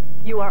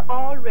 You are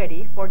all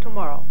ready for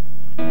tomorrow.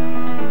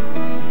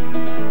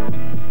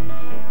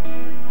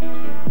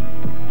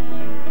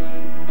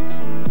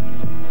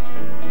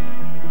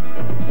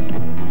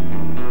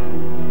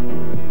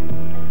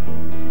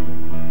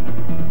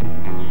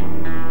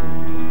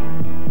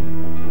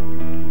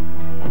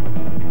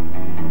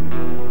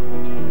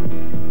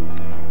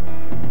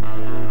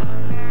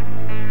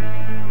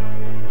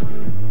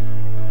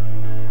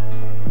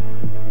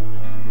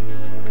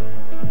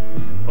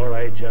 All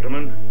right,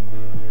 gentlemen.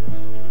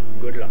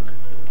 Good luck.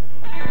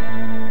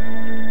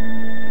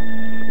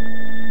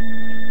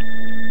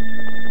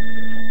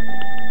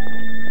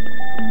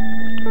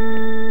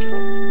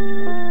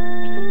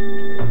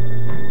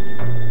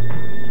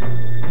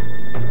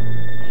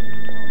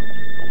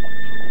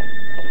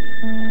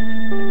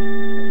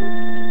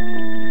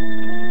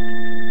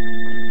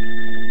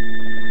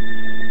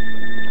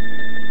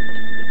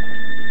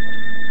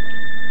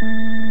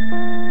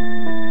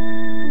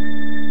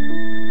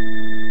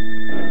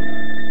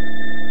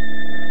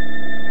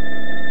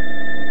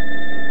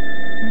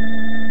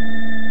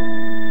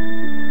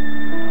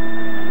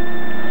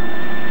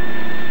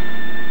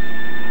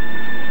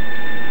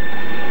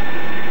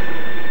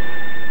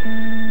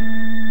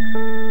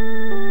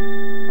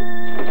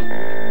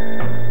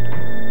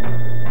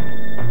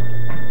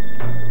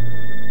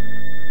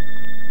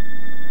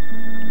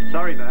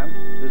 Sorry, ma'am.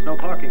 There's no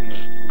parking here.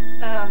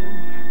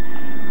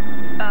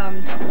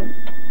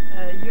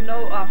 You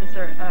know,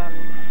 officer,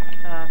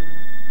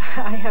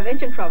 I have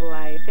engine trouble,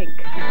 I think.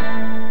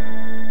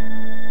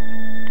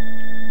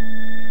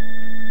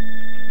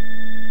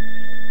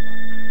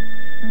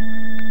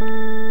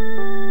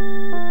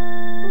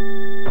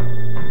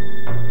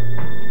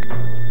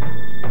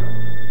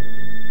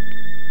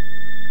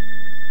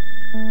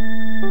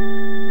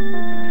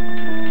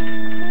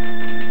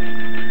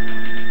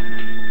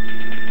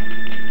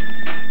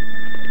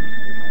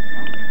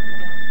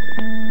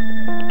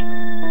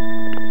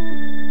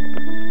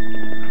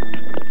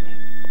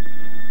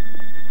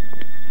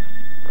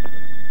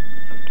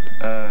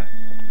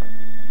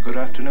 Good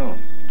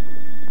afternoon.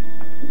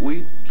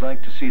 We'd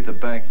like to see the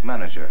bank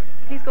manager.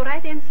 Please go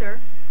right in, sir.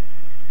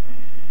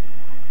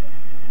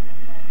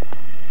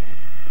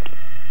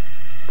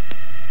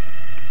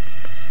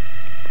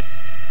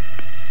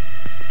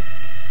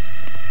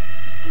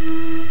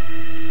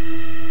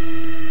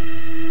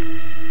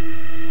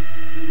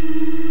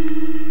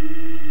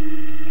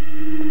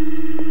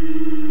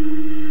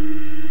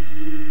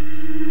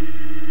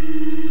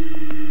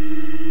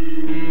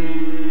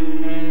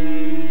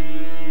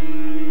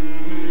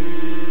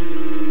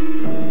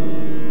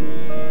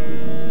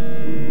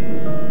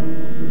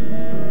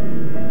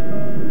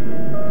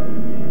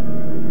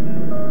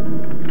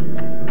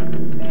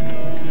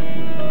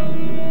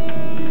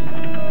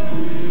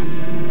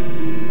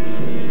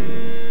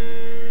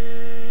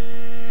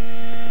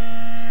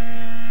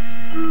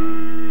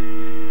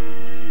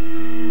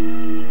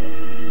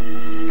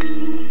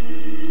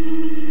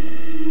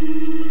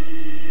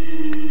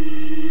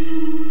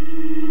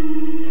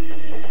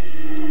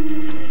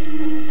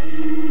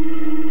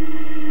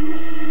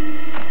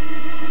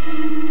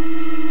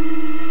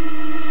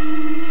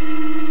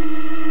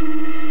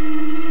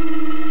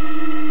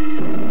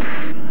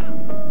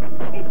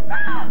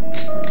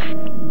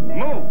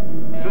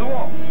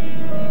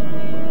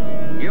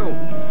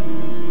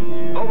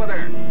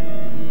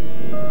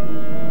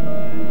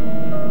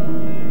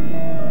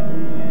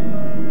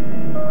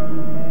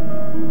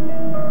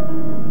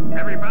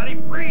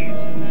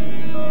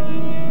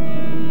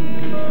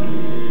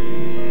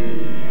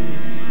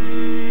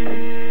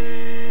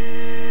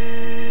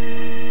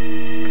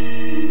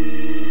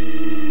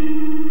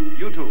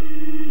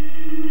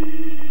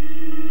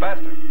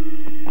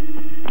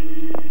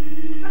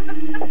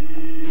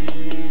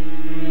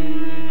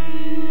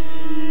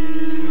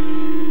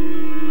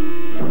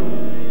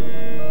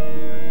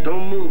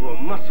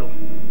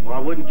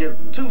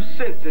 2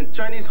 cents in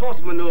Chinese horse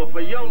manure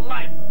for your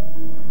life.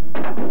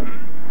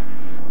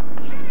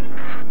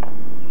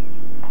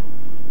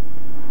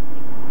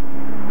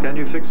 Can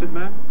you fix it,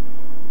 ma'am?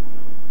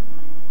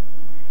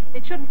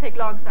 It shouldn't take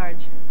long, Sarge.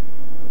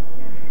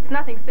 It's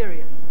nothing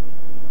serious.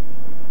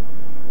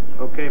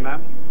 Okay,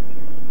 ma'am.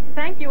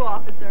 Thank you,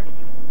 officer.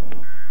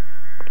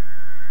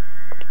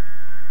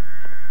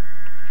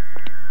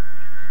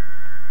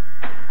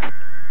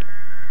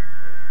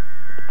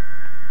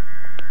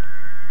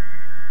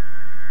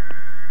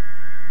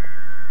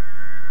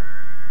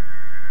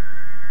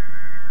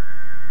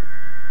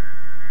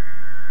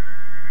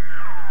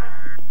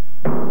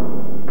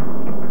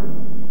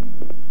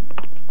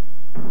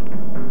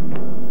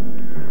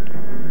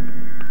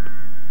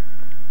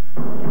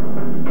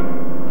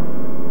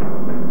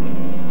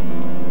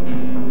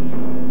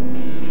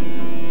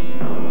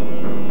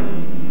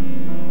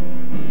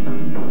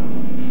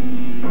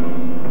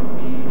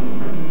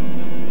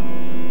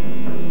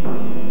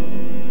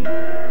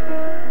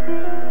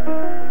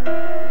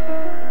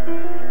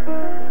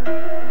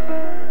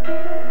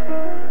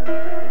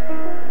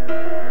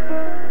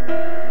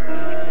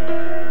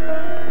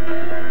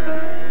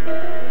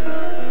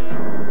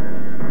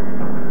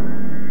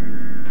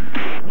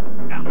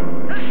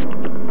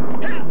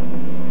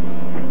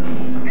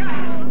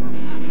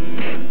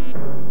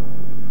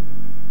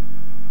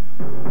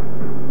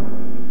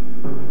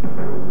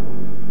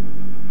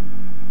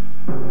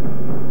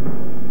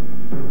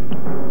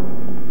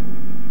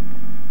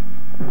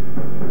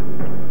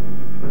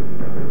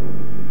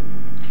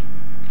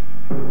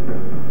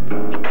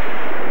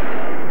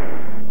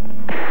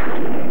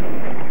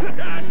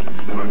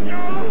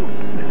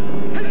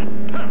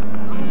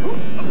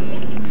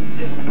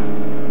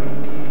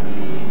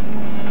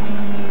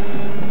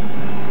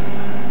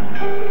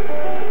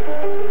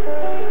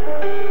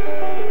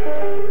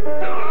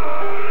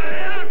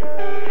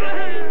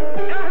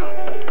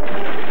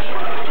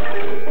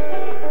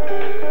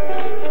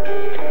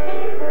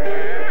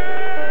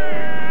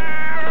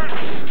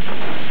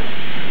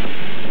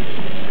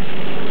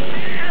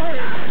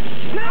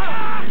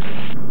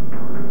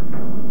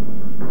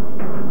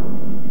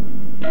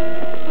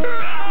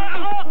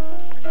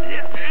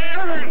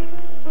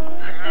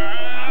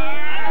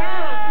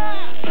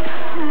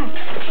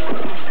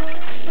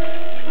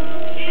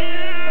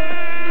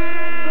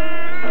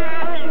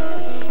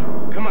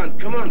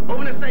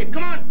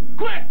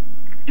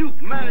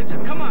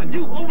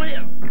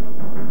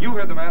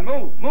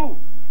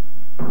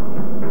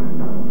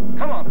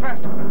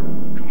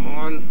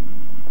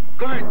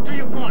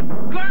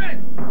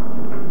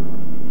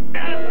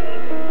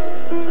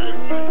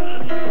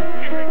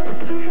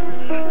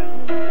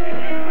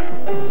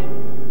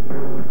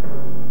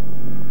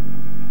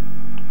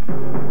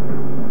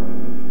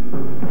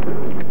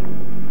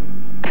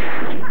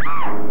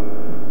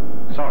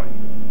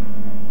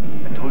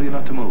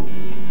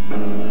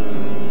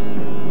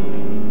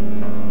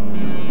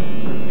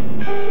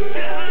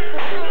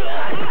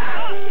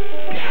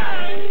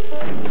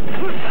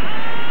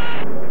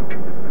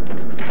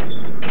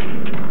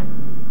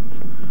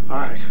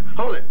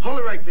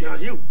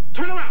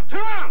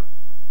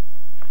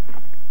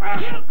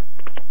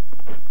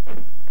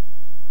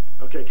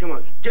 Okay, come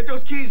on. Get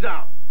those keys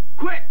out.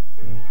 Quick!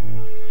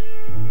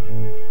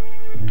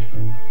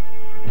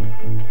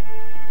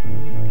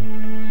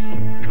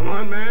 Come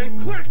on,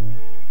 man. Quick!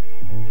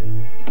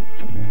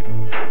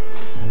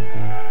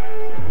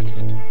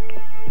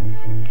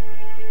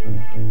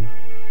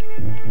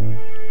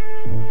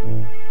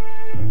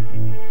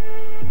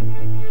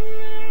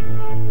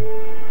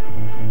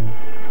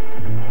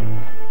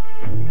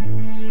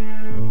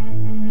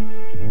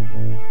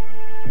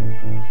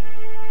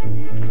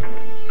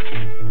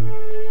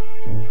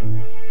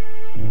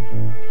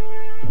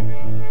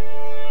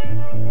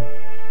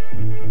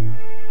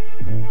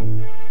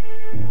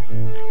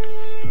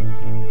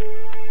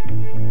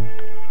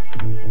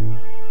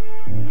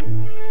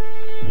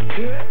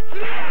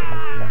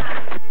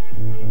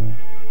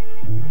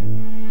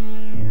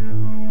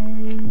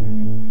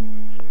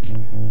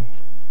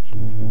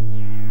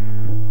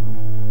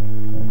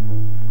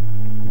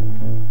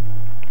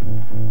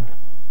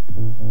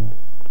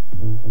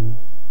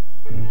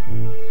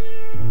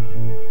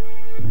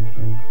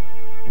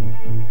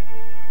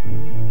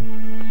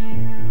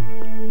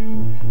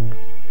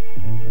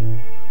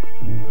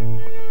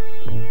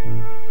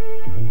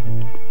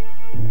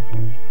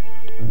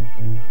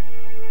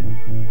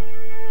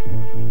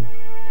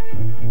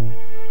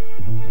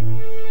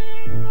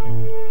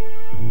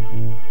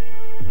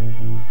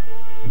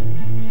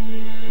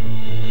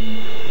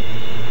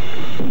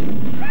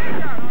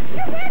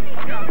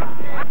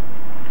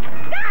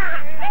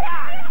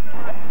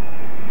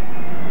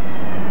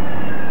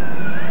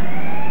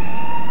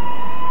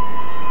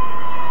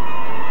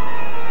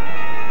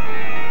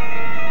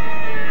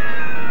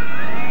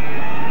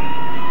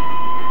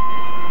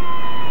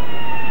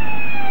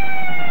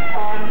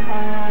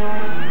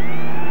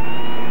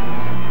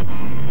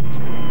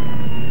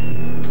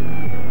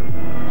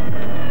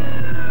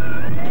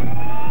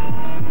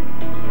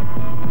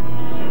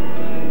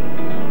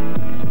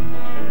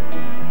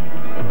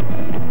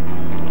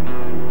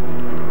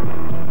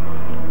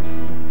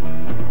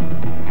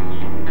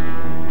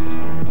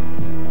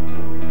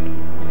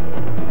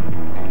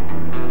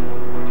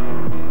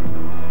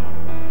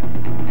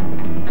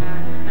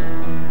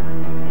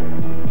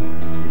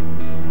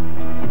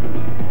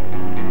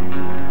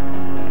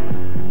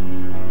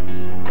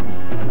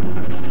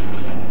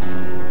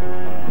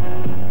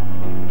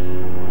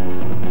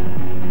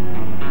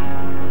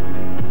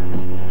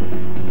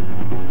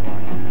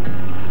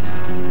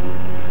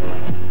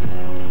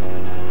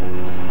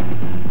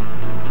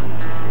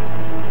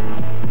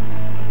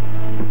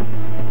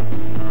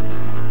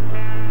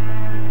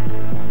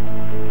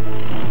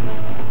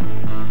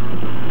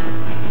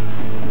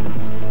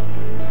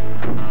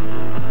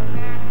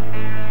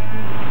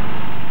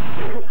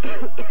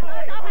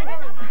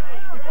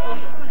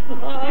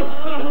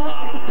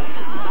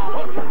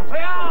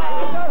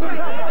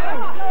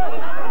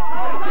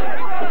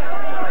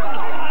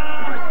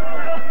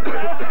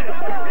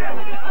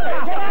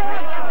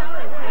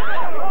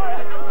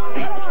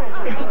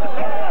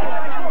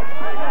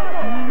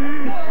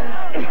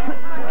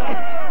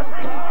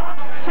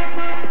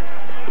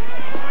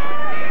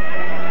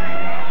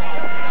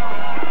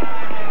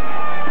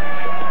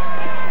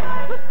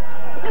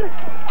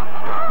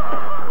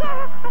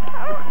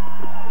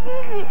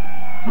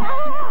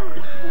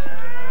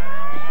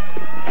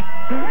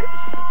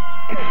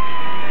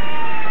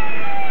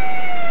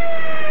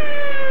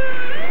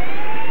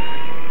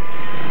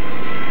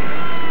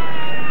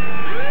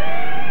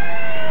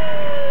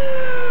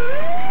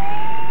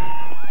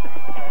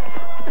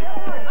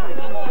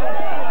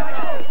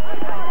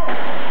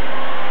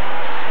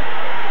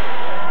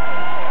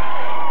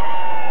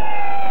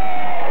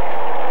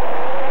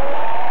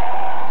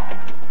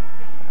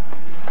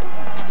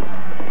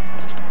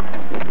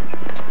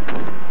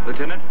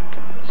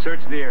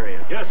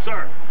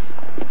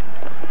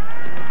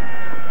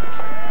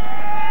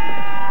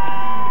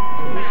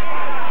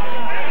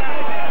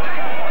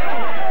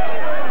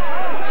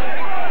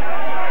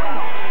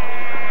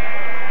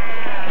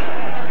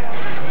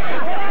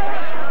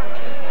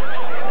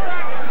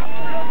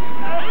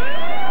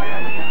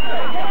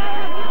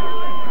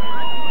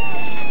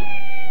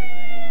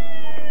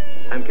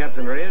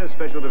 Captain Reyes,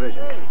 Special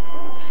Division.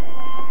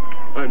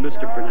 I'm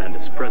Mr.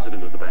 Fernandez,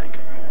 president of the bank.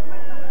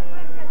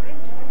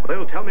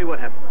 Well, tell me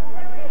what happened.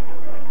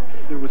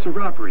 There was a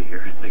robbery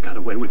here. They got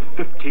away with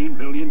 $15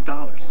 million.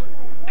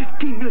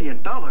 $15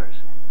 million?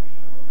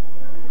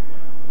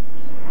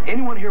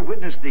 Anyone here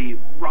witnessed the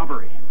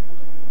robbery?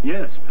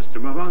 Yes,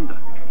 Mr.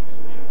 Miranda.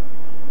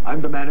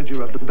 I'm the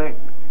manager of the bank.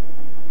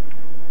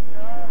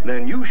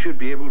 Then you should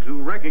be able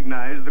to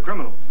recognize the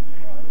criminals.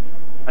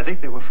 I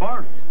think they were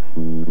foreigners.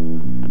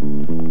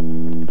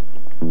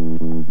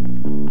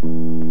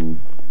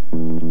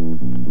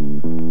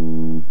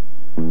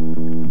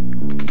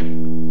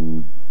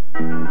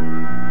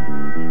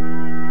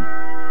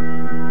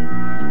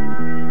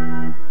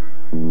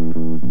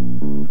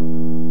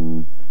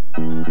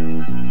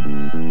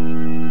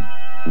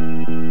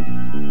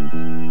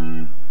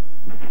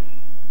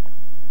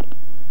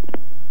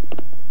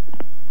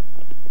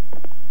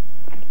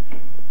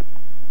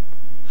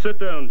 Sit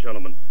down,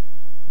 gentlemen.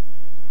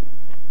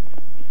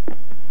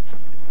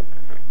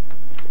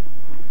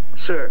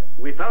 Sir,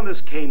 we found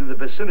this cane in the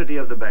vicinity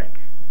of the bank.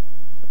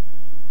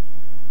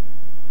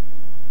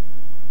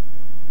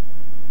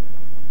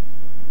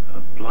 A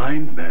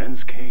blind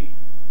man's cane.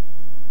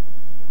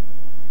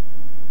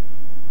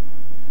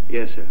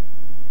 Yes, sir.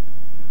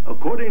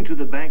 According to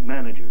the bank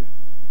manager,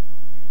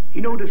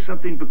 he noticed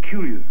something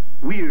peculiar,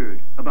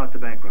 weird about the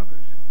bank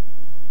robbers.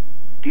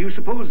 Do you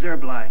suppose they're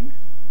blind?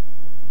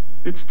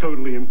 It's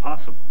totally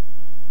impossible.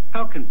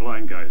 How can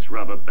blind guys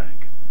rob a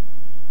bank?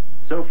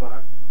 So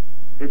far,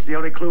 it's the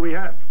only clue we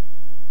have,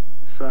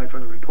 aside from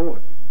the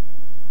report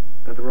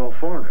that they're all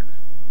foreigners.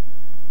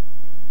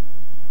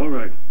 All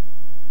right.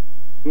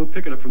 We'll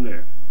pick it up from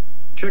there.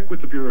 Check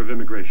with the Bureau of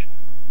Immigration.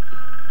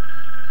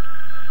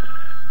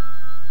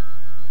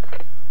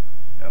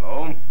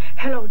 Hello?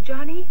 Hello,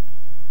 Johnny.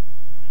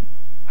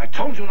 I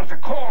told you not to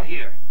call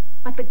here.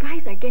 But the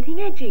guys are getting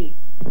edgy.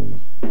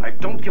 I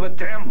don't give a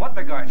damn what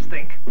the guys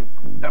think.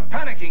 They're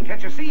panicking,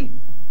 can't you see?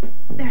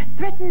 They're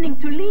threatening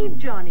to leave,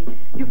 Johnny.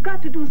 You've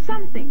got to do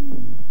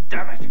something.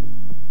 Damn it.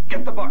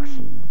 Get the box.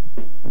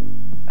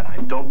 And I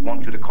don't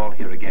want you to call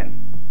here again.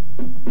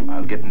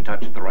 I'll get in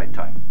touch at the right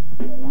time.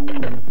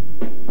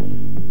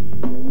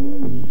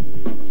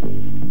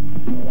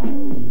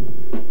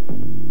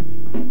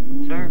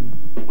 Sir,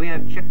 we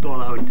have checked all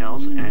the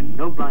hotels, and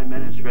no blind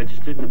man is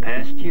registered in the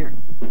past year.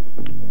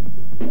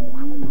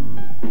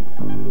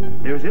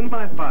 There's in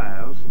my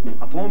files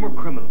a former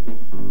criminal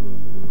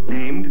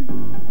named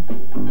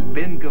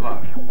Ben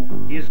Guevara.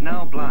 He is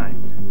now blind.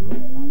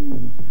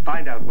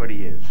 Find out where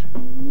he is.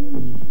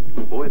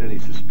 To avoid any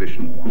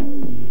suspicion,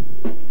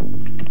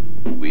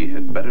 we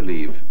had better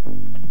leave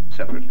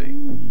separately.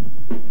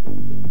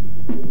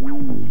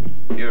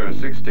 Here are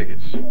 6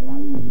 tickets.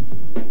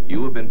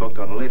 You have been booked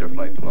on a later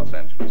flight to Los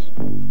Angeles.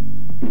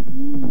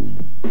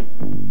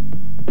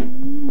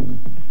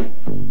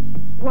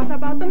 What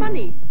about the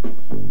money?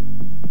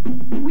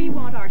 We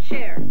want our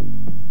share.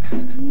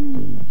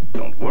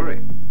 Don't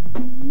worry.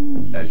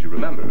 As you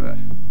remember,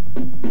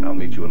 I'll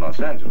meet you in Los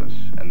Angeles,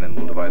 and then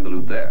we'll divide the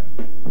loot there.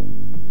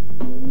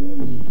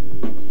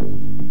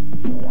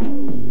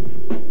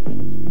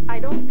 I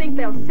don't think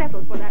they'll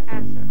settle for that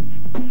answer.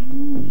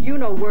 You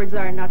know words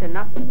are not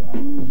enough.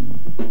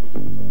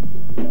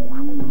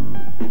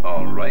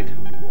 All right.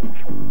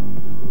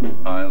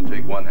 I'll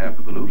take 1/2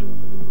 of the loot.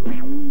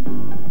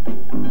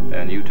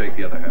 And you take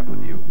the other half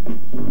with you.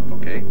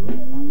 Okay?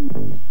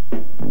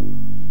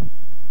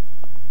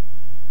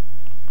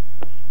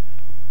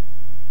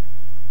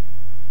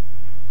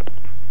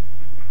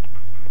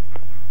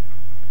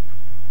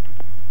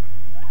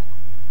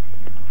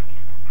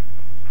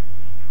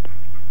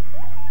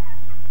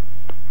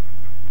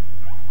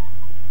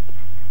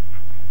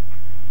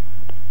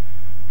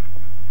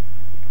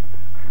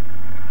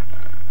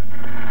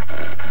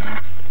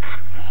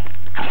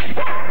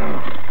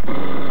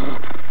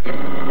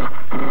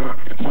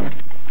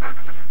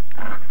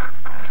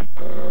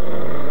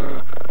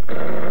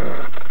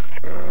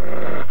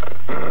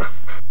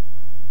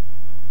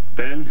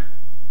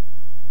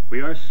 We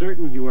are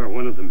certain you are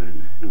one of the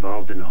men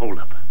involved in the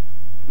holdup.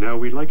 Now,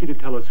 we'd like you to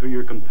tell us who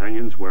your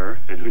companions were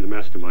and who the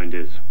mastermind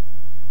is.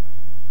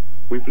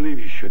 We believe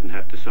you shouldn't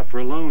have to suffer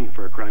alone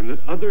for a crime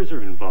that others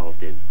are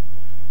involved in.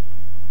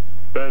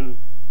 Ben,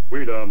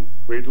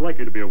 we'd like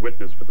you to be a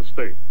witness for the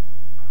state,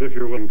 if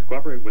you're willing to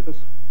cooperate with us.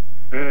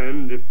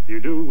 And if you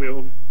do,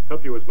 we'll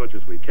help you as much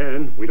as we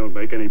can. We don't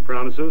make any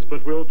promises,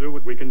 but we'll do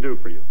what we can do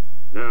for you.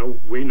 Now,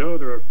 we know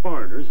there are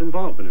foreigners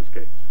involved in this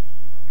case.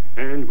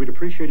 And we'd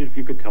appreciate it if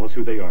you could tell us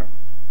who they are.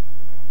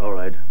 All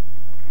right.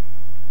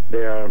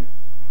 They are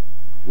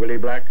Willie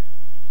Black,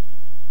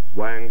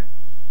 Wang,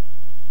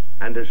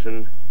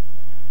 Anderson,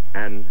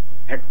 and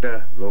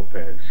Hector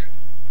Lopez.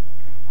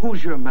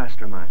 Who's your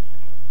mastermind?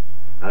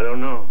 I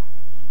don't know.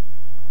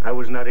 I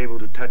was not able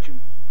to touch him.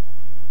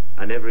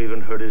 I never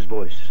even heard his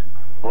voice.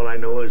 All I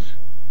know is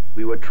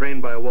we were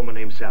trained by a woman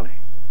named Sally.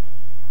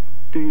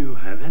 Do you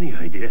have any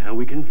idea how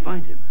we can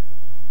find him?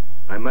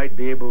 I might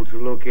be able to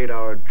locate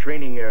our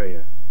training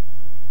area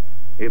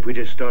if we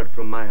just start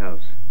from my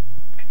house.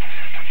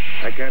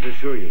 I can't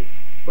assure you,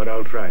 but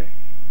I'll try.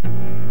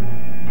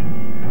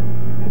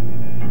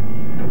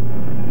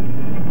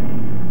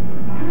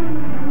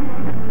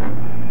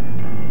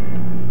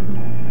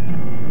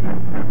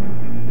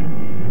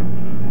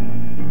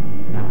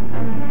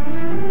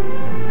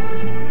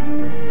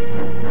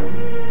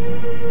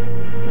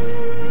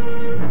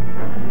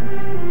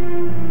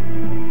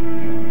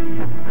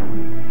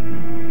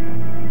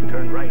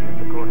 Turn right at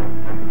the corner.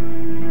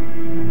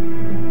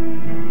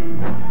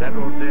 That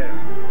road there.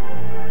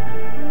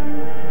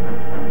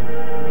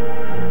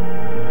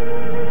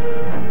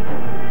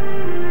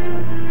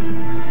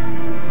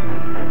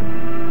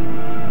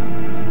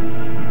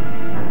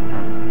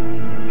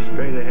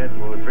 Straight ahead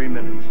for 3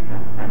 minutes.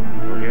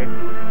 Okay?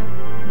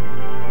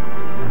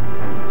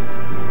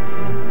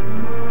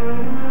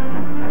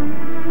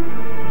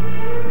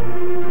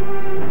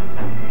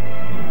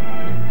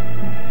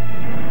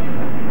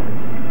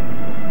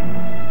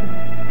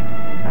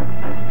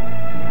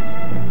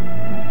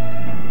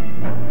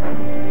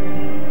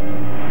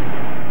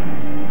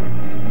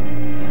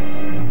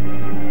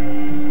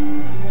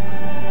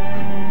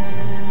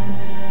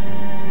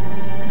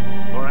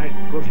 All right,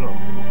 go slow.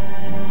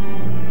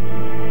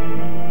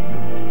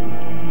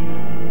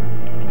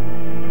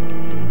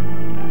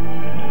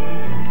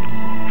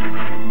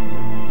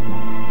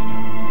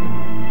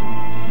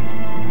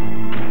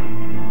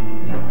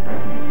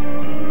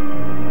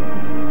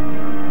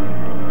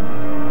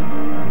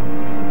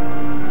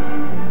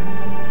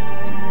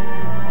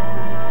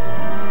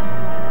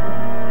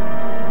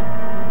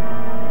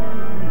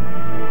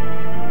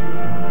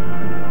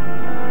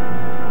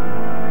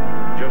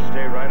 Just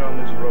stay right on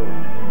this road.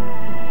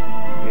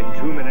 In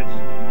 2 minutes,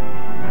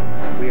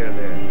 we are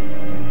there.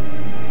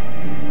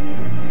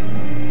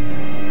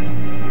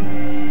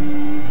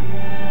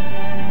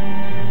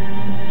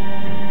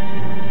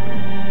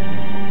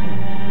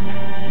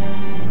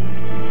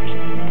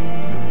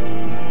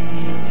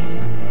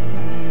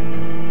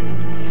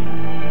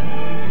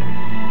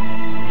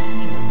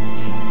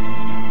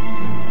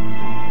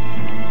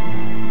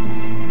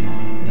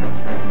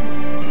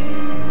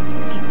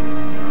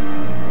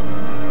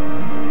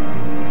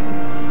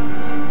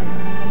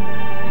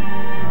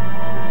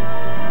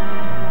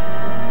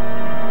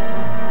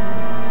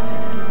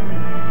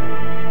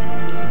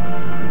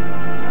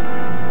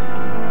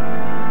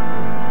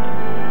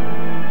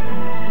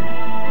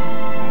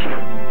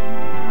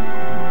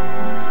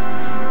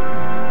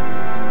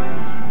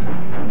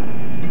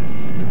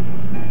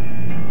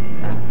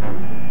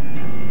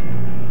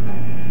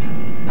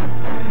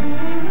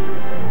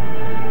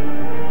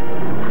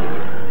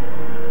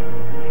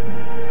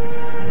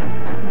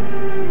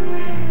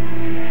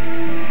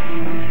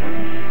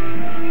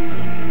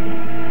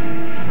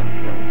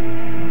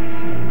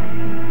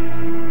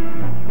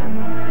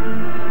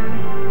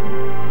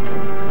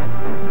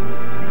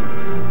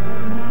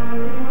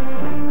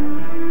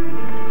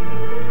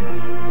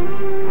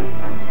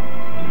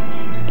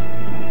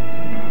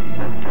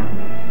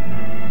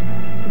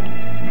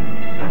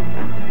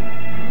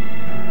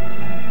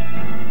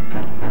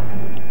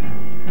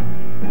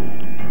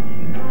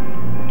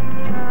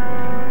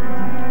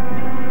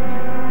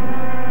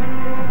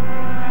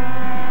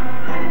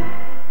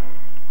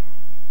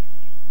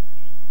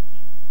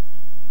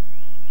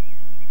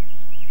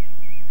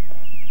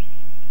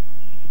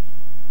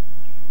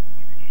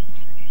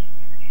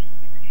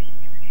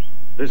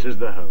 This is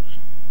the house.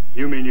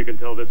 You mean you can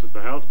tell this is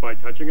the house by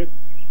touching it?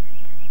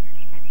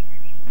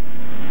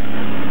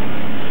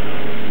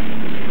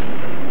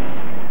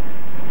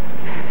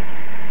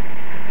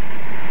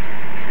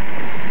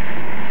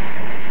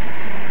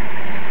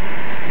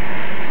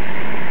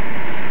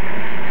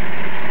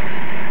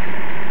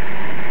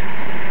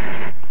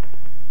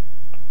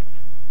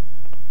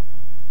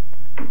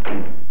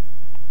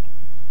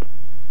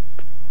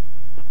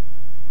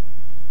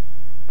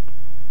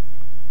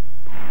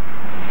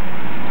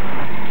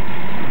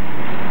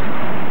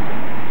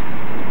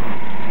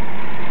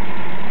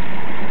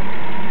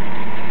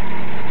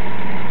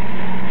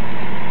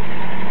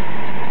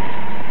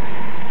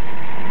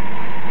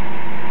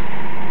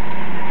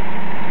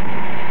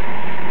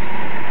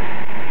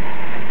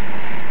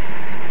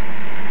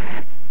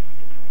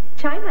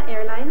 China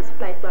Airlines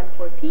Flight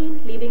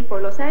 114 leaving for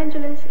Los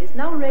Angeles is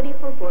now ready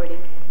for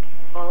boarding.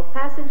 All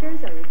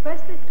passengers are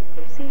requested to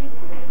proceed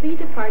to the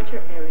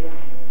pre-departure area.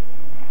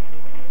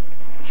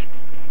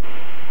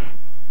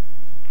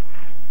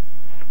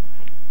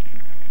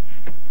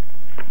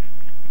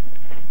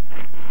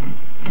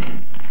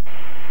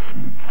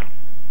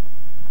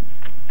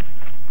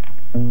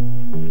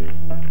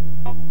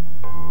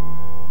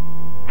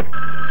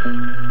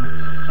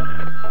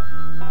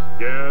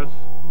 Yes?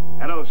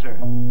 Hello, sir.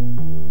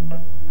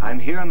 I'm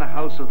here in the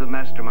house of the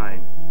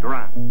mastermind,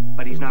 Duran,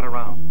 but he's not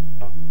around.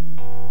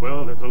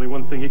 Well, there's only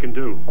one thing he can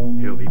do.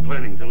 He'll be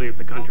planning to leave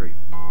the country.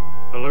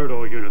 Alert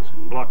all units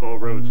and block all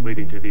roads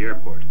leading to the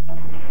airport.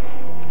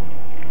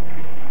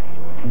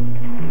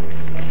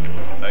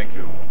 Thank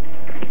you.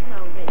 It's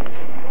now ready.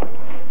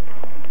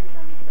 Passengers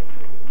are requested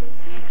to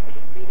proceed to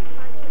the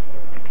pre-departure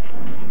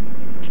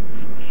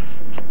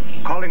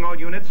area. Calling all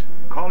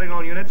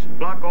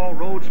Block all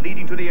roads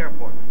leading to the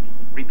airport.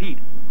 Repeat,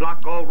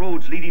 block all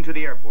roads leading to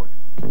the airport.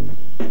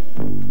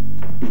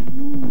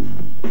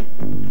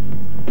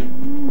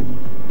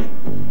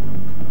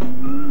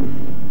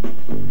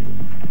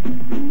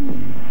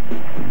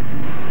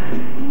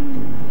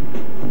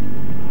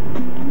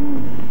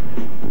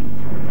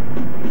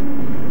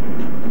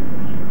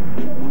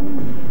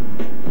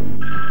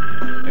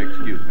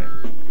 Excuse me.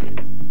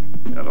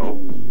 Hello?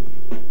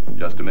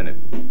 Just a minute.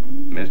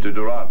 Mr.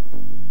 Durant.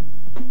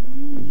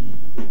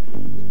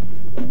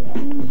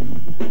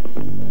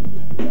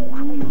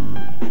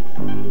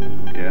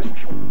 Yes?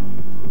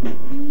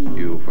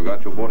 You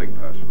forgot your boarding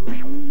pass.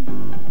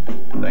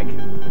 Thank you.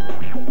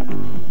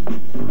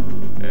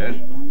 Yes?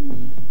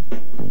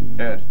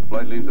 Yes, the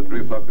flight leaves at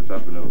 3 o'clock this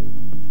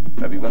afternoon.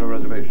 Have you got a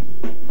reservation?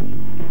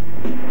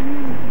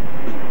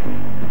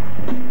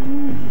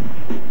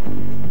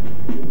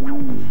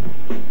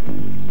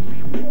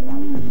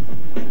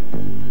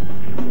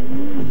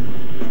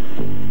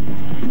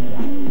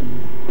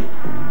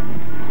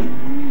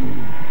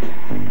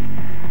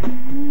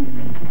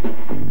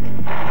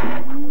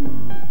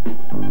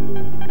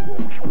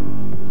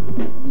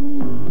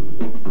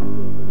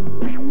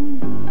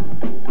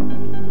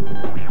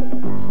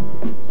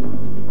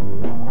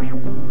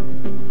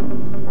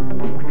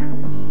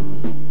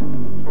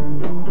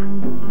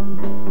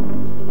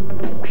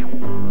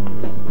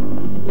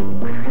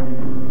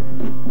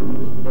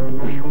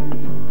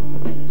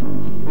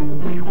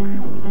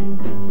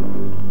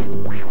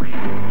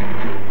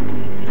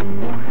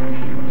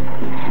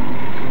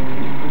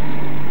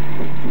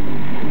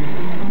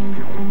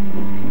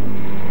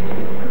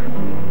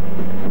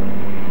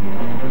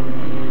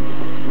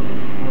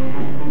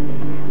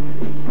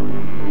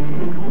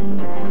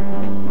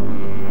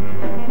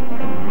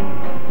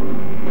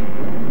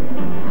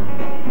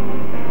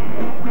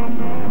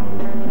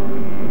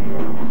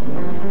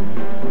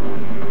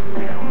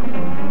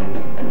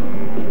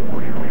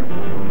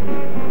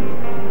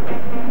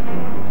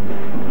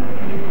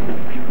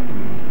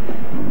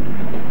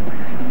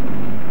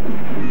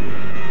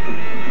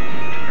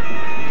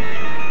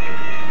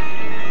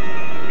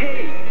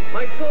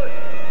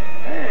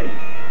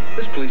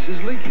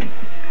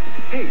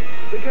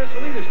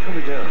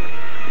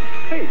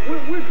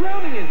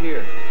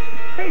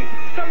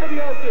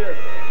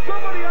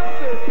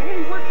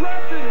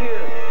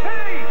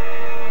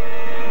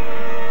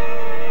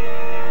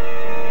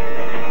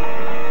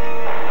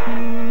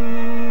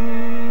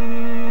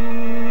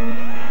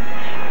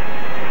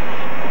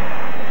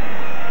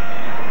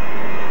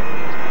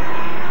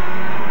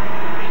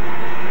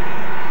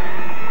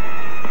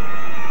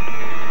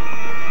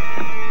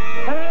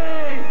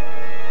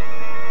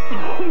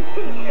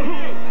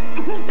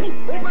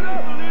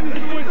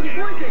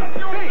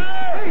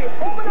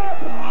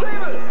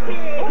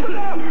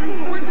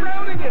 We're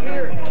drowning in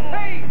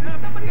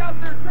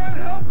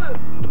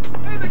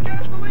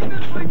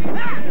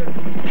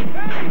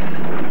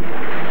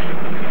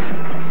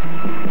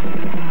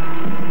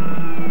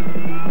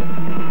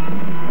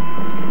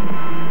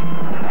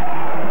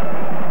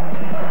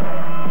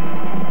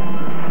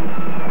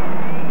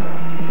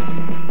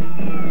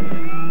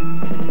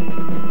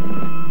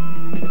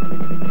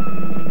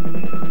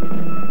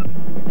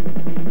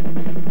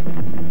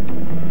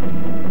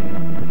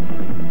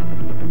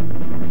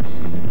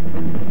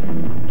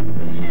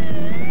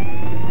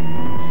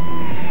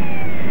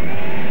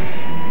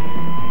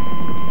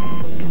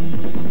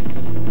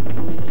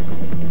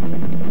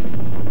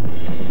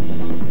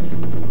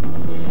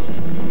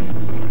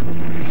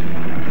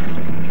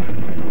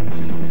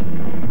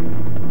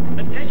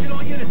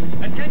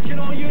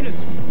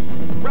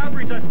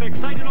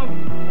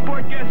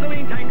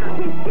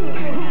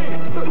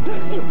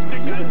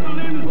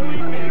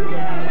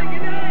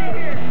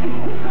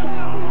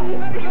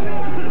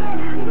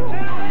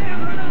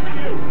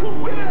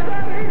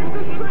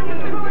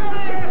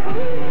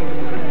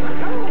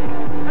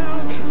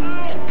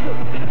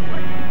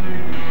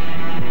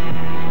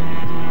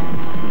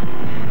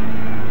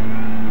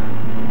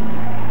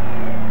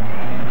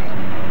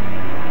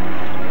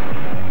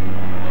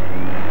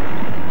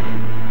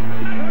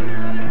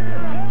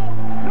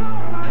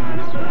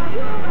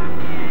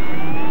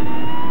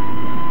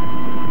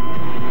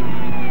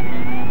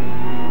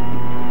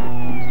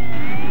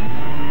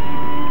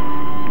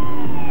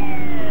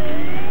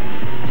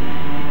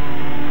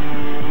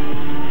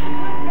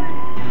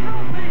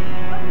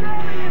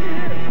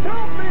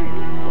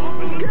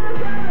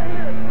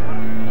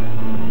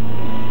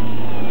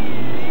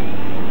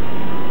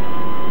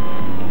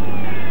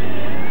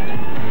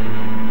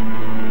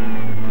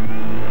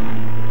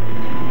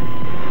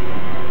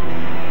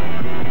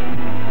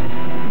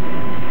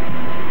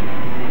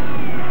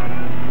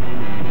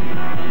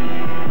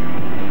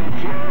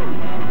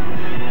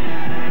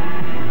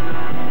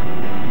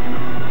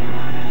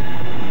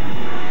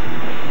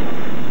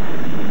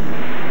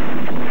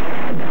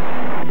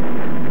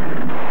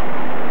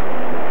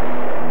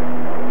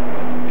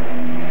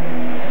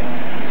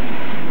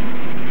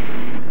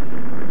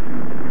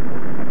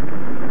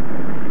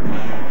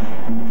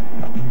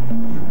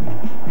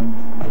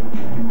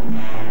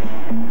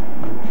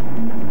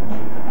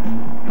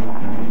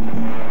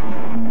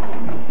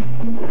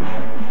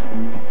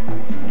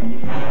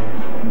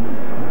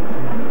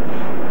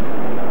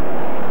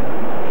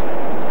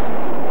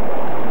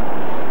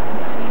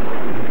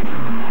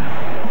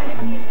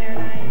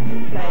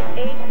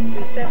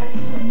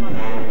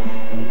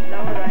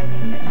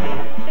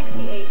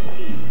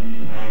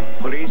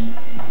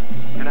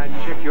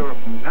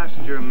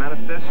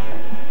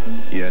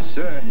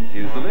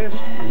Here's the list.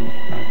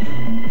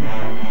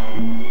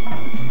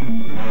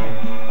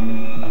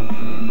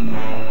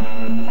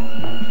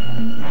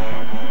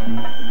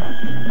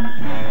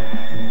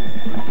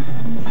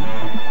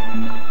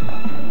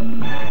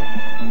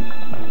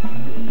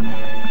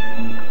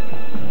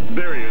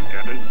 There he is,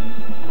 Captain.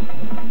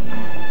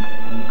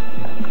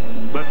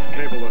 Left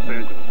cable, Los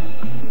Angeles.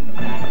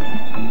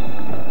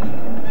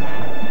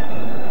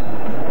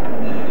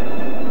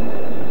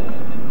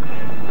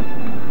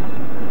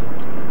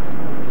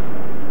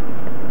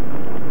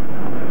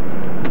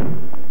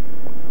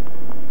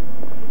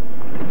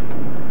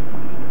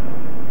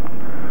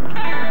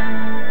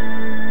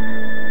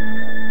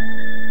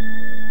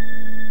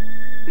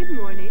 Good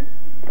morning.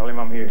 Tell him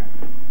I'm here.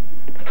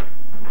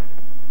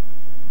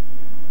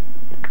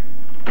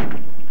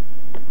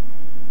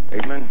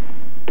 Eggman?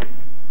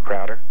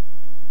 Crowder?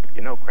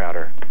 You know,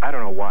 Crowder, I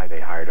don't know why they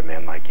hired a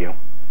man like you.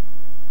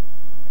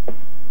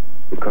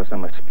 Because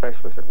I'm a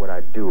specialist at what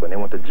I do, and they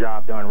want the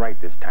job done right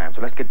this time.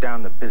 So let's get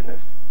down to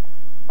business.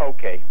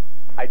 Okay.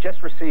 I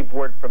just received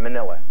word from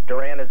Manila.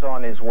 Duran is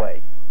on his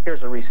way.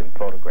 Here's a recent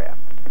photograph.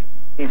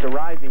 He's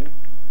arriving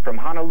from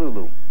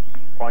Honolulu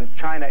on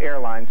China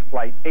Airlines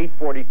Flight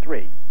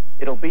 843.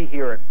 It'll be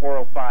here at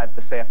 4:05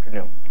 this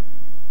afternoon.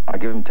 I'll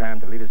give him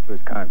time to lead us to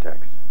his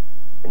contacts.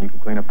 And you can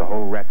clean up the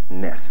whole rat's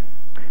nest.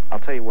 I'll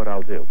tell you what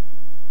I'll do.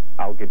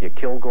 I'll give you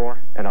Kilgore,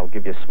 and I'll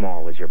give you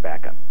Small as your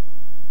backup.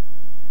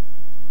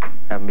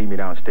 Have him meet me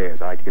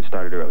downstairs. I like to get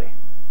started early.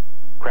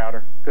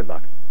 Crowder, good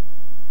luck.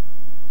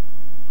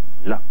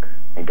 Luck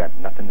ain't got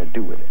nothing to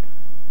do with it.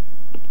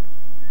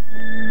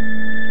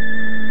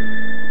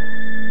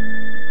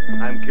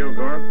 I'm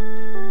Kilgore.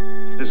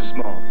 This is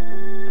Small.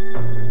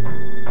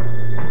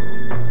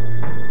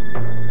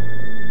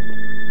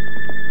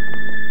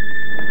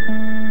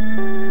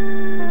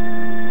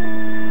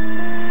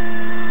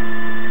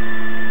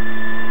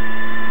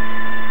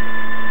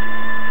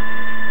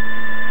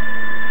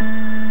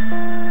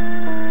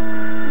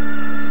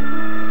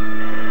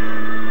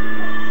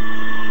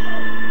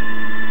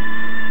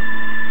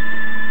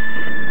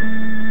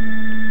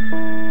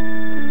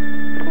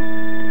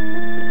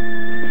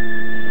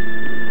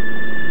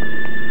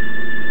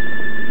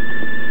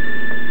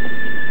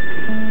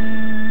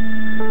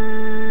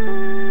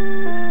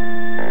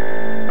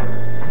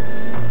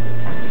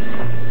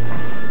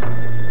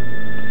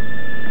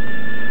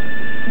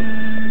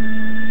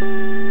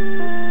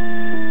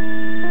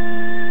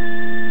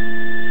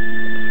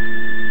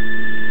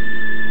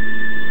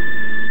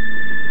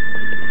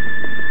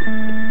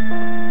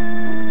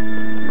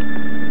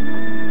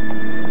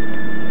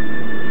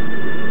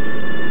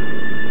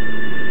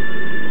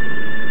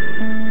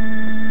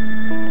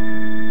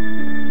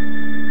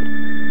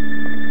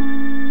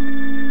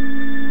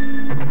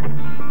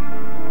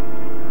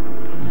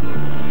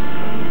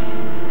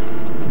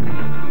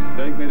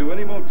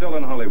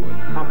 In Hollywood.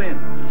 Hop in.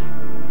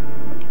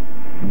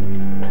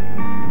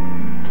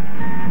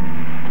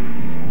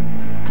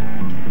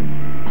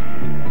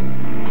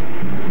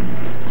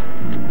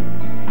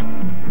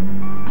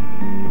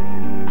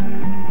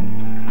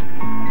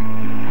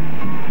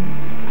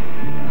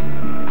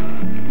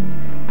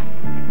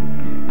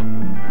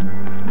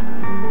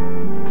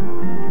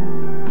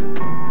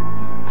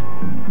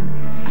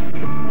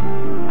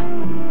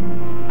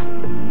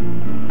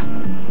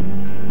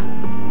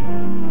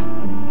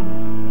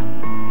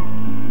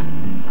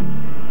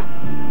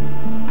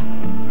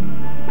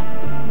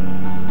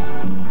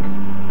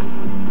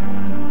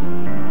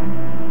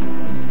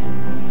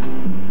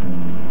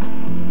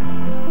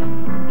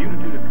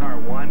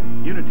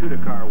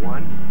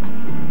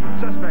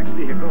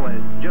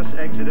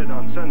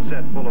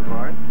 Sunset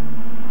Boulevard.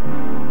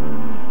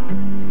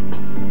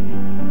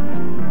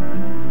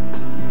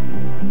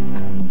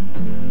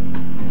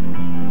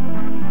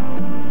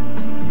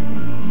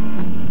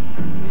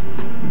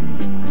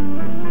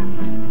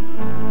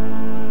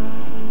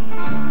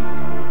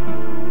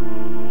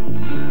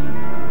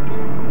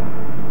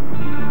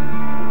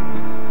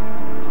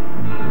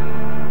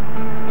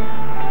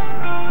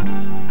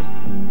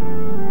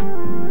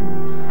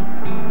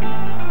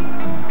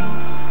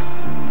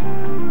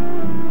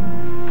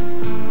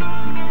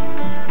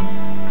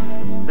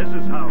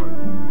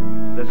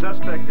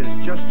 Suspect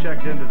has just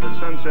checked into the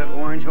Sunset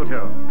Orange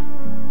Hotel.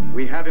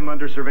 We have him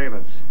under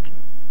surveillance.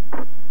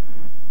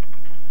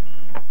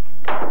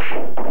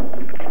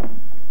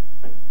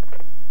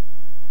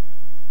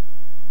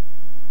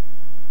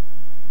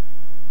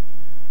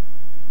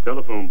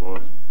 Telephone,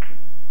 boss.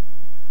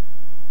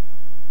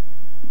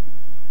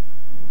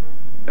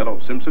 Hello,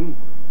 Simpson.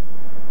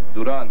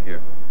 Duran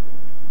here.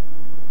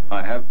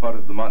 I have part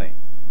of the money.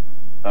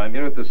 I'm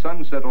here at the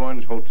Sunset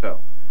Orange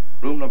Hotel,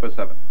 room number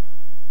 7.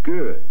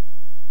 Good.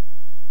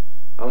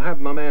 I'll have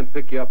my man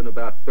pick you up in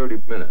about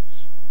 30 minutes.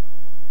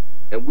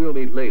 And we'll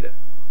meet later.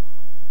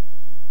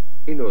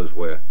 He knows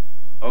where.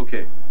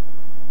 Okay.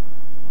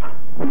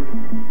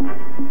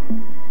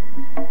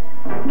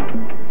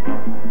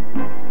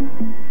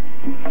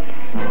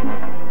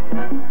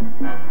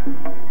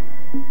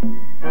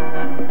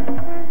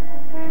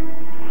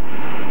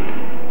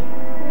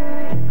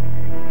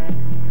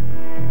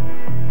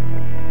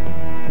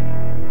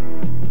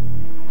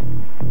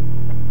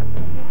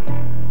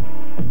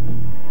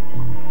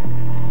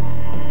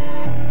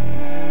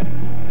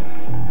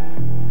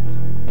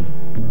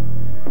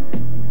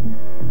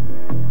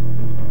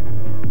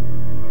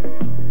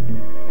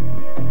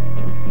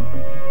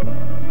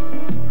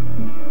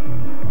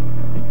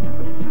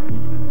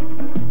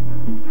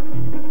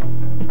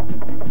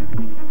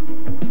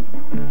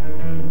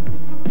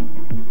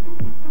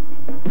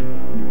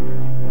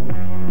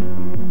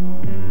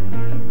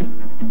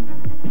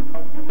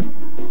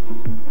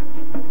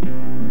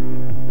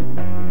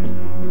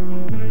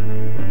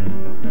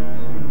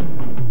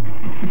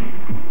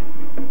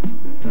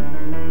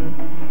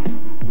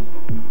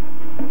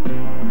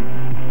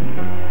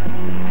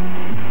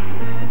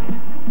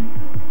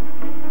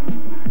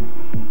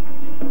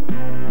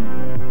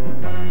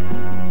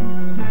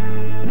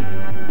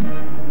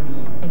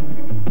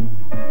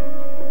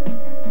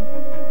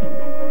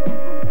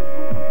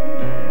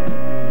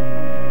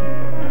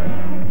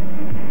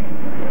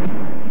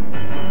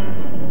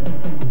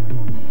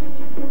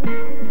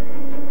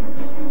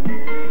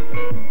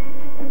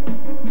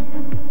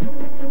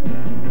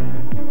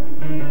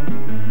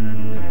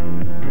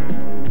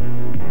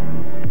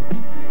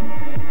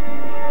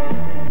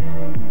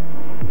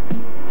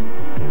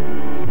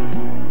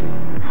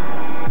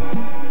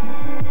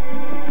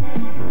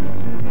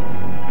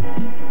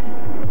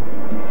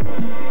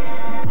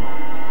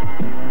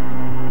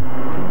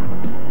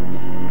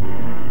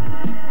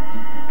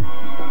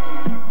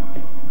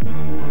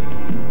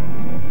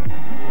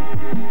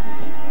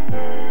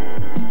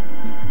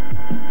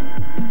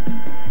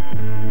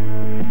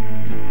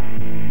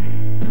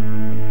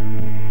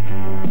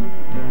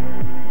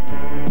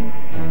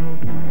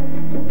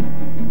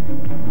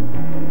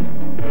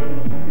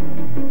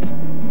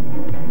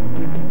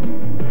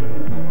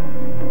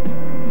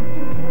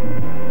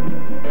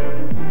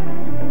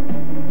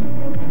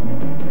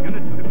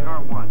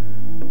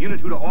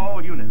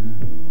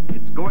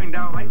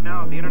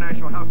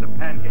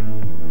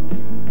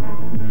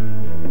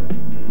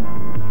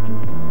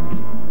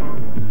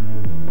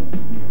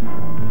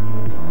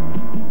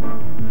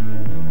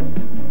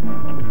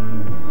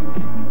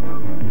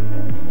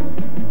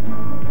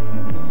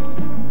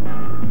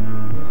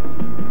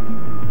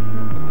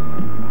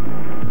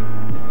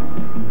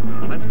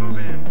 Let's move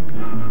in.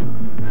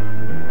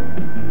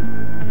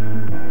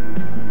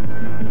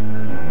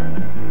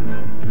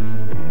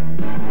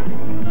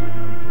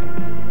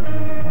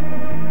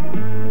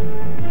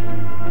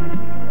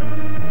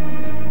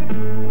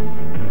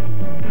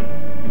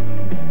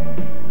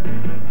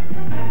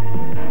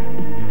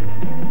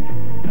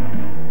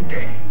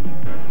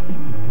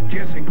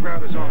 Jesse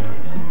Crowder's on us.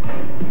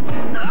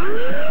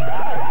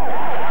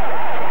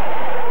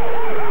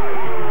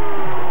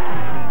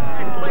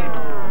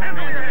 Hands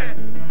on your head.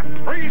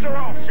 Freeze or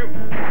I'll shoot.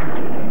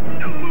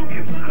 Don't move,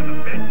 you son of a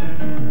bitch.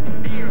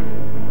 You.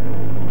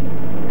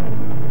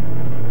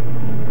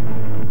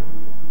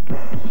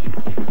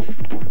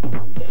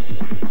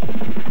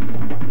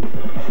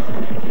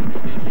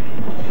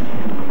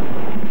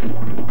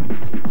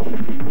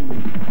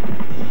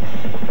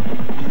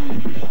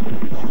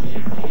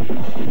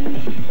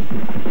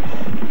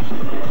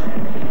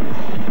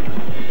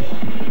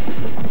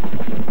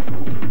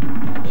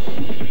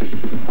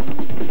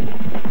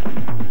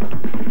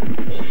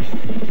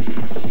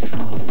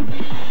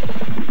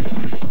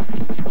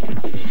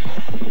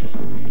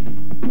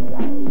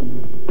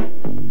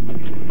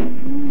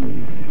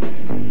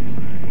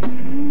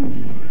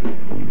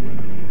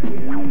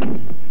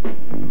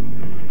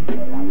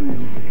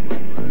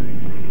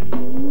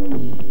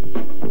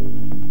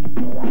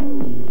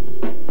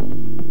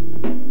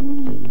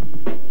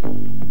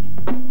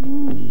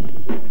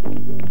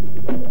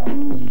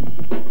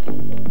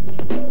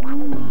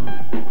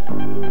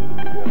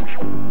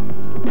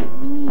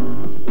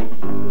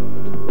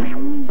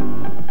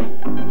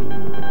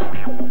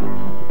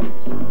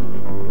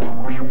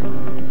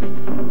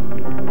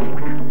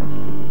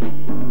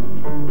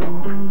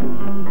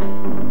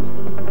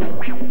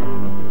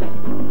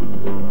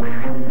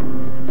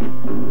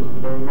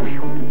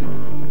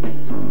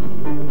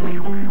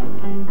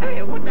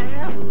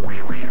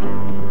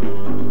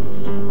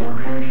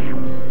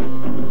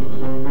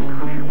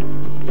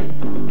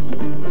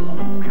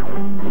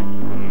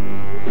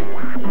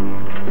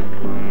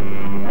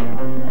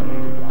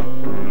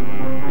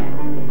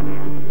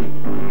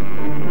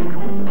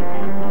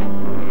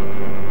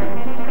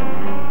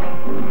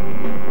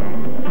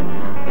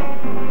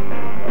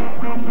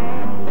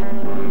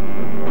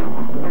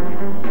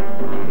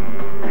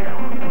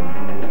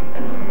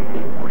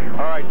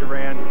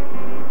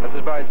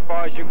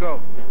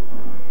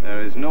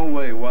 There is no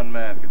way one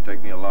man can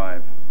take me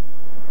alive.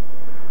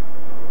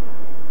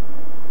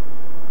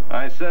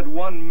 I said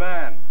one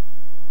man.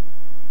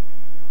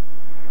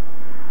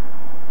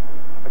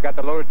 I got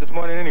to load it this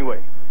morning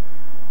anyway.